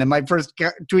Mandalorian. And my first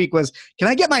tweet was, can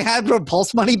I get my Hasbro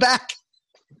Pulse money back?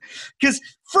 Because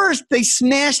first they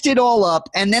smashed it all up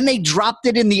and then they dropped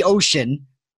it in the ocean.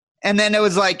 And then it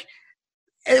was like,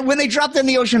 when they dropped it in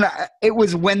the ocean, it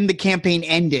was when the campaign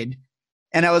ended.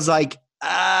 And I was like,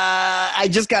 I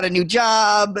just got a new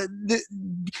job. The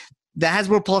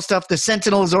Hasbro Pulse stuff, the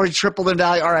Sentinel has already tripled in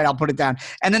value. All right, I'll put it down.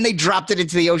 And then they dropped it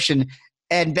into the ocean.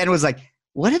 And Ben was like,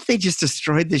 what if they just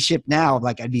destroyed the ship now? I'm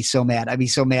like, I'd be so mad.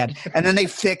 And then they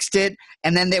fixed it.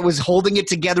 And then it was holding it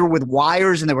together with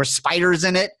wires and there were spiders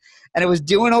in it. And it was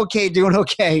doing okay. And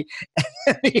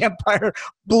the Empire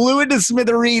blew into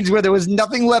smithereens where there was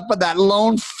nothing left but that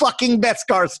lone fucking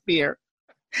Beskar spear.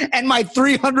 And my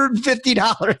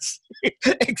 $350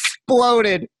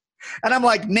 exploded. And I'm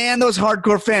like, man, those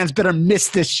hardcore fans better miss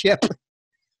this ship.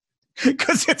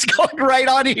 Because it's going right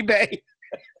on eBay.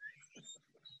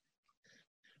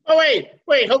 Oh,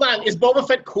 wait, hold on. Is Boba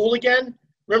Fett cool again?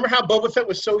 Remember how Boba Fett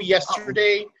was so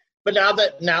yesterday? But now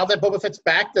that Boba Fett's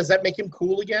back, does that make him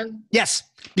cool again? Yes,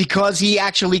 because he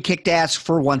actually kicked ass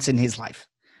for once in his life.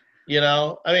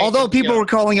 Although people were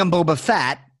calling him Boba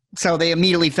Fett, so they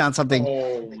immediately found something.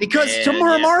 Because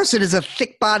Tamura Morrison is a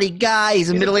thick-bodied guy. He's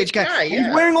a middle-aged guy. Yeah.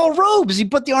 He's wearing all robes. He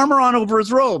put the armor on over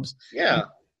his robes. Yeah.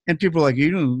 And people are like,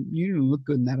 you don't look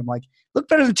good in that. I'm like, look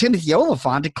better than Timothy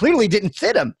Olyphant. It clearly didn't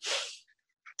fit him.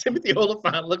 Timothy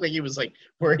Olyphant looked like he was like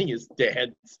wearing his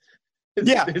dad's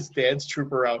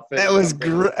trooper outfit. That was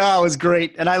great. Oh, it was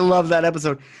great. And I love that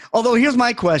episode. Although here's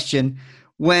my question.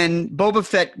 When Boba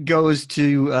Fett goes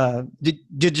to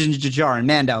Jar and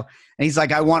Mando, and he's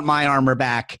like, I want my armor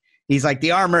back. He's like,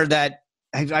 the armor that,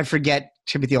 I forget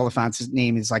Timothy Olyphant's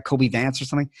name, is like Kobe Vance or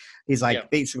something. He's like,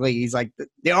 basically, he's like,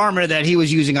 the armor that he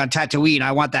was using on Tatooine,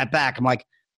 I want that back. I'm like,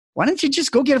 why don't you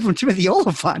just go get it from Timothy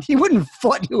Olyphant? He wouldn't have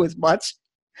fought you as much.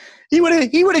 He would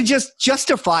have just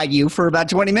justified you for about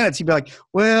 20 minutes. He'd be like,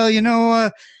 well, he's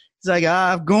like,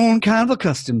 I've grown kind of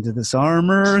accustomed to this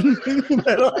armor.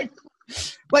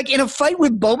 like in a fight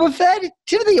with Boba Fett,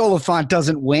 Timothy Olyphant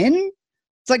doesn't win.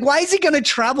 It's like, why is he going to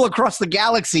travel across the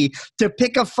galaxy to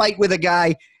pick a fight with a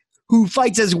guy who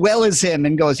fights as well as him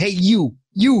and goes, hey, you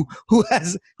who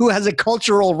has a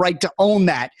cultural right to own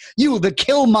that. You, the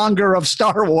Killmonger of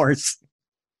Star Wars,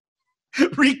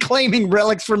 reclaiming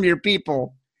relics from your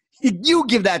people. You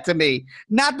give that to me,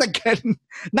 not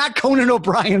Conan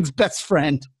O'Brien's best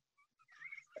friend.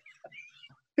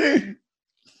 That's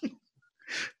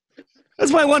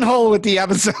my one hole with the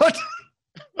episode.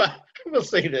 I will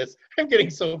say this. I'm getting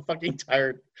so fucking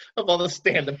tired of all the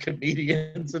stand-up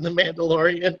comedians in The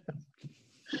Mandalorian.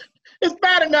 It's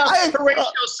bad enough Horatio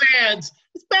Sands.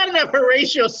 It's bad enough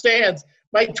Horatio Sands,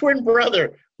 my twin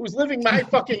brother, who's living my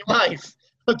fucking life,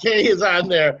 is on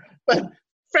there. But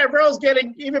Favreau's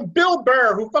getting, even Bill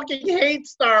Burr, who fucking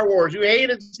hates Star Wars, who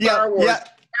hated Star Wars, had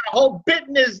a whole bit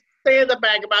in his stand the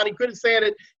bag about it. He couldn't stand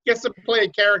it. Gets to play a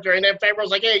character, and then Favreau's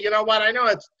like, "Hey, you know what? I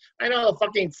know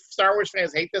fucking Star Wars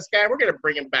fans hate this guy. We're gonna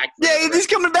bring him back." Yeah, he's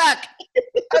coming back.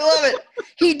 I love it.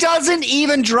 He doesn't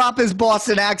even drop his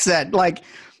Boston accent. Like,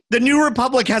 the New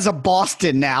Republic has a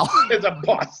Boston now. There's a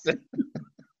Boston.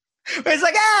 It's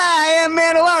like, I am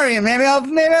Mandalorian. Maybe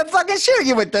I'll fucking shoot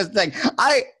you with this thing.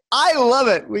 I love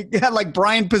it. We had like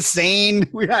Brian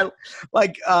Posehn. We had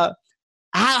like, how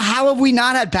have we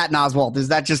not had Patton Oswalt? Is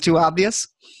that just too obvious?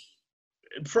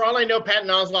 For all I know, Patton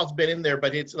Oswalt's been in there,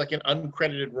 but it's like an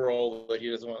uncredited role that he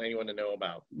doesn't want anyone to know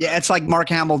about. Yeah, it's like Mark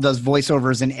Hamill does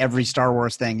voiceovers in every Star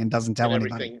Wars thing and doesn't tell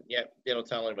anybody. Yeah, they don't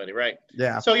tell anybody, right?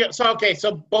 Yeah. So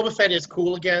Boba Fett is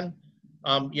cool again.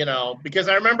 Because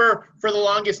I remember for the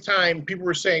longest time people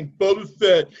were saying Boba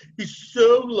Fett, he's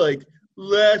so like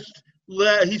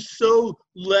he's so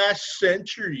last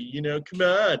century, come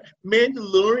on.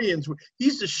 Mandalorians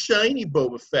he's the shiny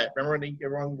Boba Fett. Remember when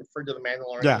everyone referred to the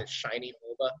Mandalorian as shiny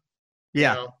Boba?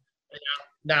 Yeah.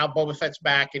 Now Boba Fett's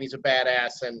back and he's a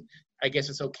badass, and I guess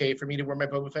it's okay for me to wear my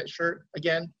Boba Fett shirt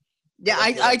again. Yeah,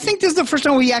 I think this is the first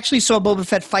time we actually saw Boba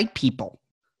Fett fight people.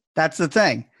 That's the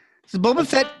thing. So Boba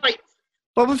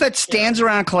Fett stands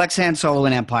around and collects Han Solo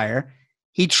in Empire.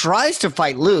 He tries to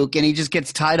fight Luke, and he just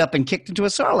gets tied up and kicked into a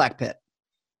Sarlacc pit.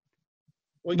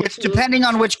 Which, depending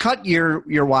on which cut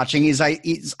you're watching, is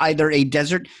either a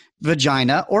desert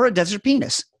vagina or a desert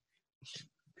penis.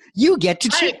 You get to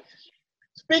choose.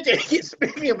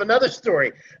 Speaking of another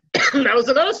story, that was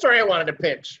another story I wanted to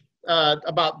pitch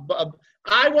about.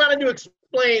 I wanted to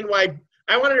explain why.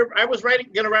 I was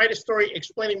going to write a story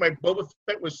explaining why Boba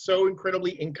Fett was so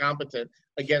incredibly incompetent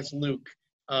against Luke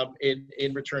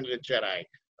in Return of the Jedi.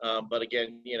 But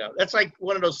again, that's like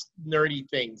one of those nerdy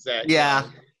things that what? Yeah.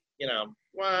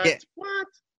 What?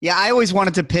 Yeah, I always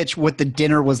wanted to pitch what the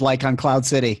dinner was like on Cloud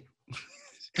City.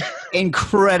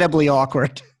 Incredibly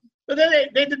awkward. But then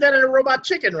they did that in a Robot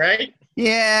Chicken, right?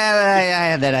 Yeah, I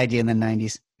had that idea in the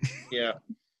 90s. Yeah.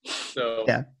 So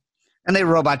yeah, and they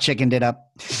Robot Chickened it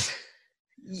up.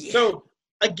 So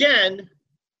again,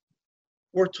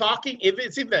 we're talking. If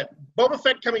it's even Boba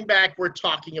Fett coming back, we're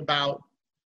talking about.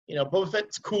 Boba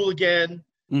Fett's cool again.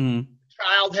 Mm-hmm.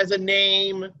 Child has a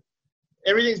name.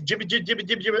 Everything's jibba jibba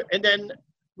jibba jibba, and then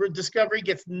Discovery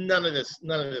gets none of this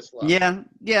love.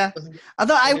 Yeah.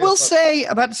 Although I will say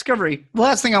about Discovery, the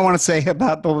last thing I want to say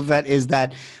about Boba Fett is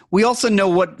that we also know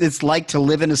what it's like to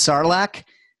live in a Sarlacc,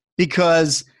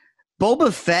 because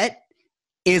Boba Fett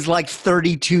is like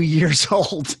 32 years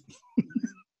old.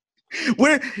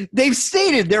 Where they've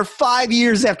stated they're 5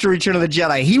 years after Return of the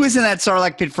Jedi. He was in that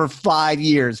Sarlacc pit for 5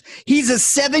 years. He's a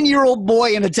 7-year-old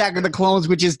boy in Attack of the Clones,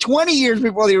 which is 20 years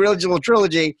before the original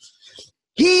trilogy.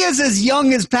 He is as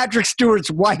young as Patrick Stewart's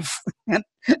wife, and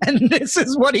this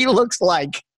is what he looks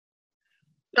like.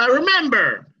 Now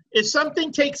remember, if something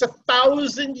takes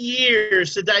 1,000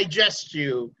 years to digest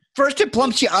you, first it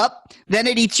plumps you up, then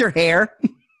it eats your hair,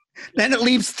 then it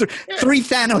leaves 3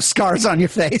 Thanos scars on your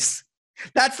face.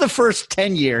 That's the first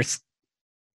 10 years.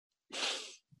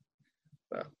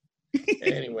 Well,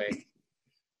 anyway,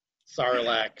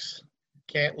 Sarlaccs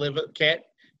can't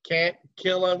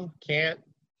kill him. Can't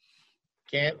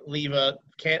leave a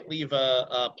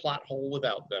plot hole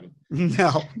without them.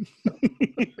 No.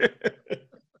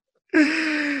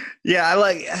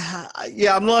 Yeah,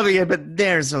 I'm loving it, but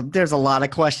there's a lot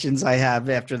of questions I have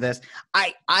after this.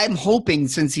 I'm hoping,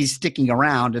 since he's sticking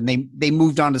around and they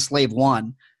moved on to Slave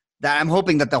One, that I'm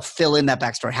hoping that they'll fill in that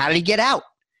backstory. How did he get out?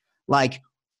 Like,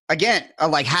 again,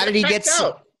 how did he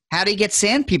get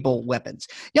Sand People weapons?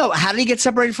 How did he get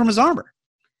separated from his armor?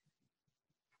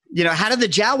 How did the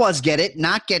Jawas get it,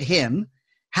 not get him?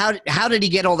 How did he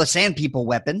get all the Sand People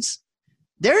weapons?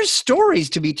 There's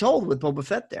stories to be told with Boba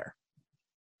Fett there.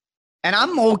 And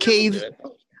I'm okay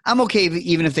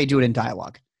even if they do it in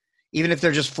dialogue. Even if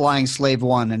they're just flying Slave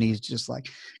One and he's just like,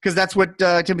 because that's what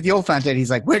Timothy Olyphant did. He's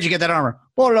like, where'd you get that armor?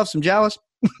 Bought it off some Jawas.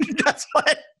 That's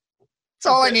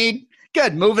all I need.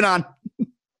 Good, moving on.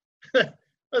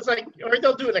 It's like, or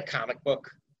they'll do it in a comic book.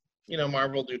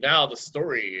 Marvel do now the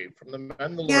story from the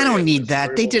Mandalorian. Yeah, I don't need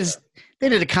that. They did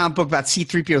a comic book about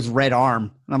C-3PO's red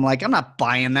arm. And I'm like, I'm not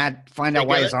buying that. Find out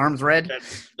why his arm's red.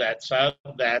 That's how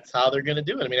they're gonna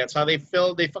do it. I mean, that's how they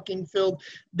filled the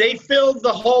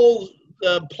whole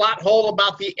plot hole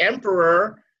about the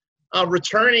Emperor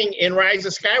returning in Rise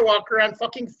of Skywalker on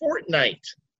fucking Fortnite.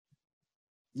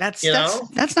 That's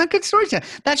not good storytelling.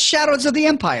 That's Shadows of the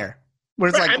Empire.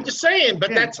 I'm just saying,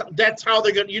 but that's how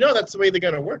they're gonna. That's the way they're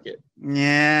gonna work it.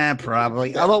 Yeah,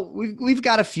 probably. Although we've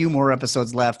got a few more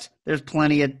episodes left. There's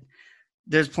plenty of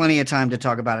time to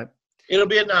talk about it. It'll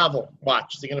be a novel.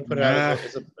 Watch. They're going to put it out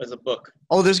as a book.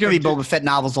 Oh, there's going to be Boba Fett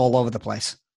novels all over the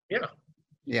place. Yeah.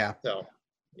 Yeah. So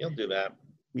you'll do that.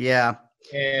 Yeah.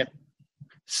 Yeah.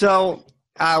 So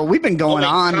we've been going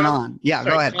on and on. Yeah,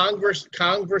 go ahead. Kong versus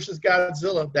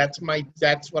Godzilla.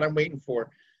 That's what I'm waiting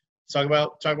for. Talk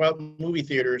about movie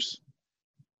theaters.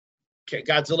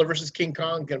 Godzilla versus King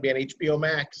Kong going to be on HBO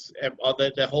Max.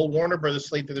 The whole Warner Brothers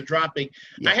slate that they're dropping.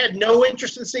 Yeah. I had no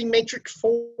interest in seeing Matrix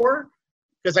 4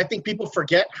 because I think people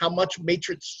forget how much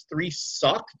Matrix 3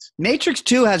 sucked. Matrix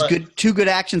 2 has two good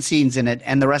action scenes in it,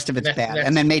 and the rest of it's bad.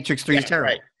 And then Matrix 3 is terrible.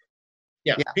 Right.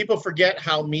 Yeah, people forget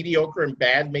how mediocre and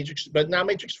bad Matrix, but now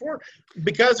Matrix 4,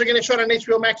 because they're going to show it on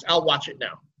HBO Max, I'll watch it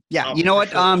now. Yeah, you know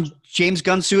what? James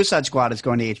Gunn's Suicide Squad is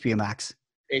going to HBO Max.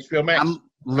 HBO Max. I'm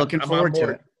looking forward to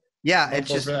it. Yeah,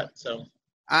 it's just that, so.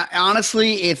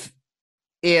 Honestly, if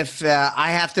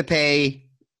I have to pay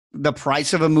the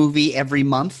price of a movie every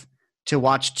month to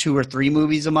watch 2 or 3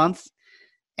 movies a month,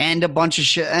 and a bunch of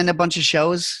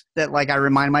shows that like I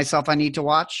remind myself I need to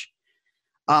watch.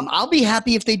 I'll be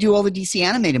happy if they do all the DC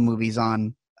animated movies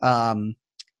on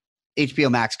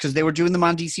HBO Max because they were doing them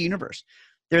on DC Universe.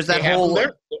 There's that whole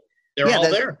they're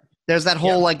all there. There's that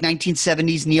whole like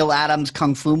 1970s Neil Adams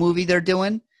kung fu movie they're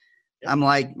doing. Yep. I'm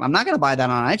like, I'm not going to buy that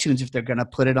on iTunes if they're going to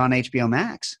put it on HBO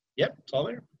Max. Yep, it's all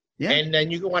there. Yeah, and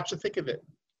then you can watch the thick of it.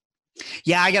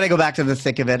 Yeah, I got to go back to the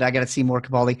thick of it. I got to see more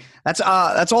Capaldi. That's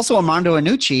also Armando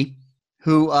Iannucci,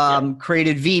 who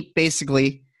created Veep,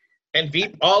 basically. And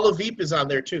Veep, all of Veep is on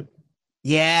there too.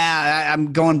 Yeah,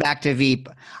 I'm going back to Veep.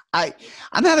 I'm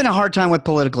having a hard time with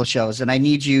political shows, and I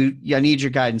need your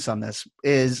guidance on this.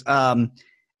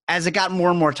 As it got more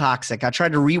and more toxic, I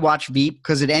tried to rewatch Veep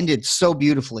because it ended so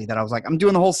beautifully that I was like, I'm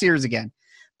doing the whole series again.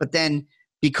 But then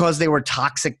because they were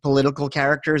toxic political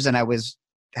characters, and I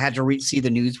had to see the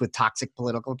news with toxic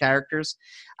political characters,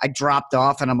 I dropped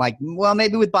off, and I'm like, well,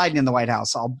 maybe with Biden in the White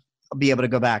House, I'll be able to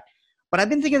go back. But I've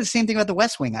been thinking the same thing about The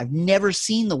West Wing. I've never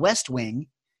seen The West Wing,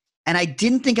 and I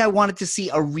didn't think I wanted to see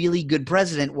a really good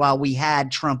president while we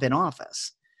had Trump in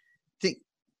office.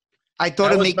 I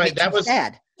thought it'd make me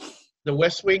sad. The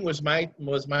West Wing was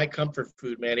my comfort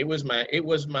food, man. It was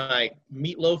my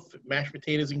meatloaf, mashed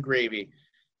potatoes, and gravy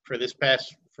for this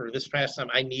past time.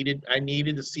 I needed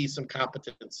to see some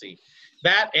competency.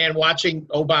 That and watching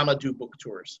Obama do book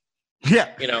tours.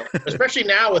 Yeah. Especially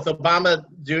now with Obama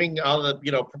doing all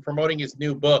the, promoting his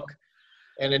new book.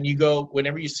 And then you go,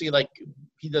 whenever you see like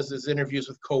he does his interviews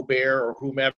with Colbert or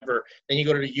whomever, then you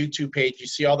go to the YouTube page, you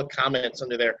see all the comments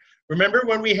under there. Remember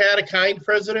when we had a kind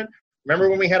president? Remember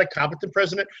when we had a competent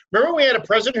president? Remember when we had a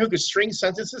president who could string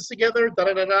sentences together?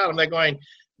 Da-da-da-da. I'm like going,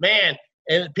 man.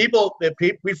 And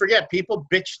we forget, people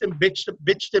bitched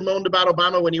and moaned about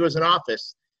Obama when he was in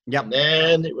office. Yep. And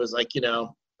then it was like,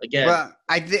 again. Well,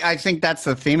 I think that's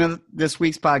the theme of this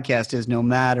week's podcast is no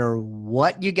matter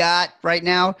what you got right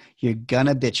now, you're going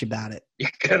to bitch about it. You're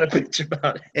going to bitch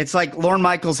about it. It's like Lorne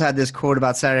Michaels had this quote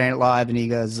about Saturday Night Live, and he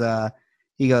goes,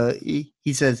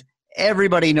 he says,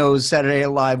 everybody knows Saturday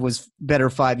Night Live was better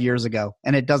 5 years ago,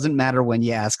 and it doesn't matter when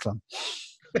you ask them.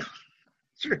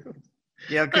 True.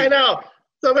 Yeah, okay. I know.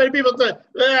 So many people say,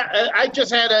 I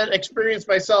just had an experience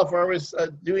myself where I was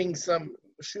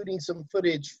shooting some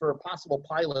footage for a possible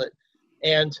pilot,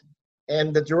 and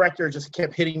the director just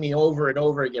kept hitting me over and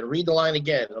over again. Read the line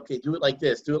again. Okay, do it like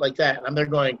this, do it like that. And I'm there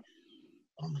going,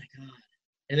 oh my God.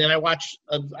 And then I watch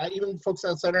even folks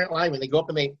on Saturday Night Live, when they go up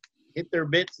and they hit their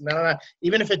bits,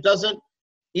 even if it doesn't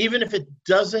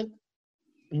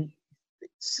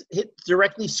hit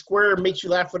directly square, makes you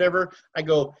laugh, whatever, I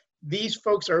go, these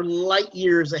folks are light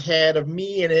years ahead of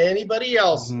me and anybody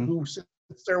else who sits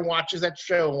there and watches that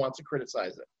show and wants to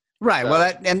criticize it. Right. So,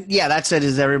 well, that's it.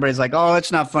 Is everybody's like, oh,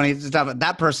 it's not funny. It's not,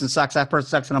 that person sucks. That person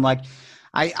sucks. And I'm like,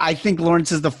 I think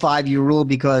Lawrence is the 5-year rule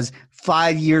because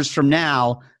 5 years from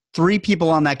now, 3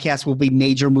 people on that cast will be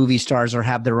major movie stars or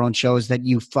have their own shows that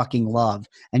you fucking love.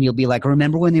 And you'll be like,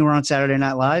 remember when they were on Saturday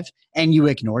Night Live and you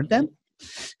ignored them?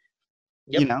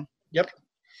 Yep. Yep.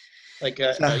 Like,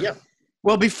 yeah.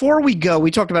 Well, before we go,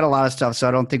 we talked about a lot of stuff, so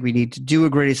I don't think we need to do a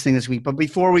greatest thing this week. But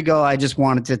before we go, I just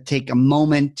wanted to take a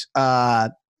moment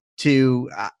to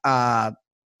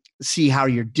see how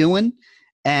you're doing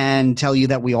and tell you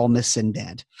that we all miss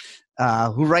Sinbad,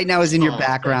 who right now is in your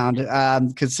background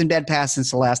because Sinbad passed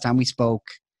since the last time we spoke.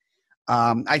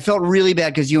 I felt really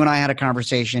bad because you and I had a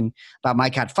conversation about my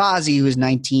cat Fozzie, who's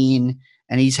 19,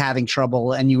 and he's having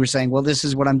trouble. And you were saying, well, this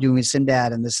is what I'm doing with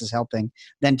Sinbad, and this is helping.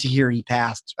 Then to hear he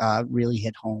passed really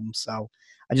hit home. So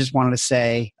I just wanted to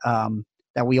say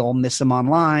that we all miss him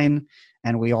online,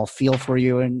 and we all feel for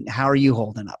you. And how are you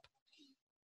holding up?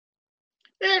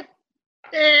 Right.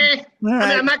 I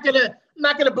mean,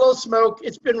 not going to blow smoke.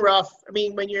 It's been rough. I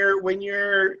mean, when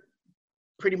you're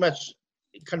pretty much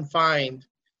confined,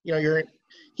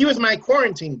 he was my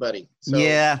quarantine buddy. So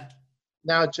yeah.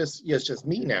 now it's just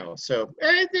me now. So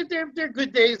they're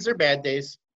good days, they're bad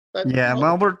days. But, Yeah.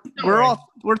 Well,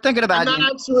 we're thinking about I'm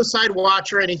not on suicide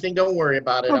watch or anything. Don't worry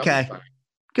about it. Okay.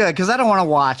 Good, because I don't want to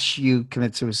watch you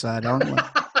commit suicide.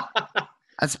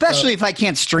 Especially if I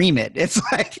can't stream it. It's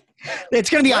like it's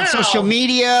going to be on social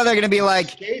media. They're going to be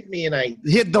like, gave me an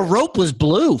idea. The rope was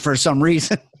blue for some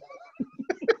reason.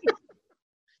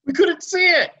 We couldn't see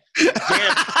it.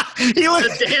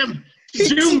 Damn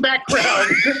Zoom background.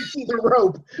 We couldn't see the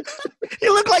rope. He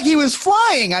looked like he was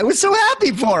flying. I was so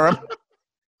happy for him.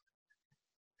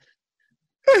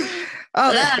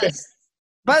 Oh, that is.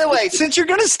 By the way, since you're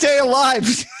going to stay alive,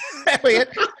 Elliot,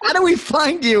 how do we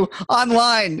find you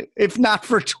online if not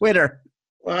for Twitter?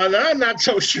 Well, I'm not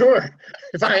so sure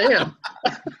if I am.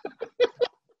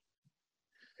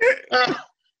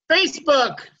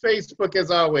 Facebook as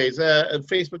always,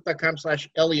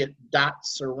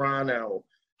 facebook.com/Elliot.Serrano.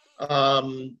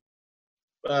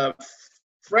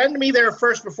 Friend me there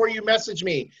first before you message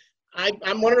me.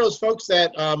 I'm one of those folks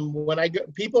that when I go,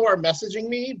 people are messaging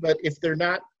me, but if they're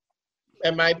not,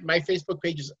 and my Facebook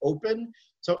page is open,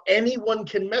 so anyone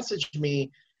can message me,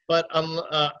 but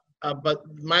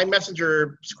my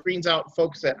messenger screens out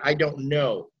folks that I don't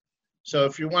know. So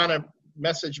if you want to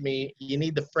message me, you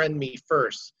need to friend me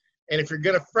first. And if you're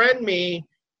going to friend me,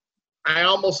 I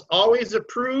almost always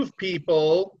approve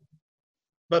people,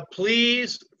 but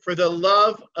please, for the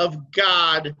love of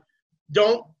God,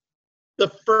 the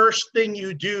first thing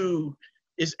you do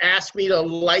is ask me to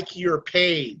like your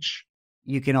page.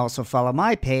 You can also follow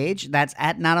my page. That's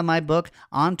at Not On My Book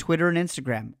on Twitter and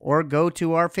Instagram, or go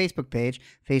to our Facebook page,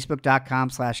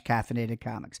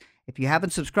 facebook.com/caffeinatedcomics. If you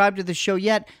haven't subscribed to the show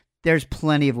yet, there's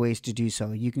plenty of ways to do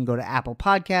so. You can go to Apple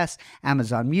Podcasts,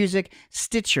 Amazon Music,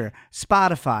 Stitcher,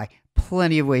 Spotify,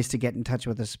 plenty of ways to get in touch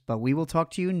with us. But we will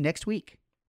talk to you next week.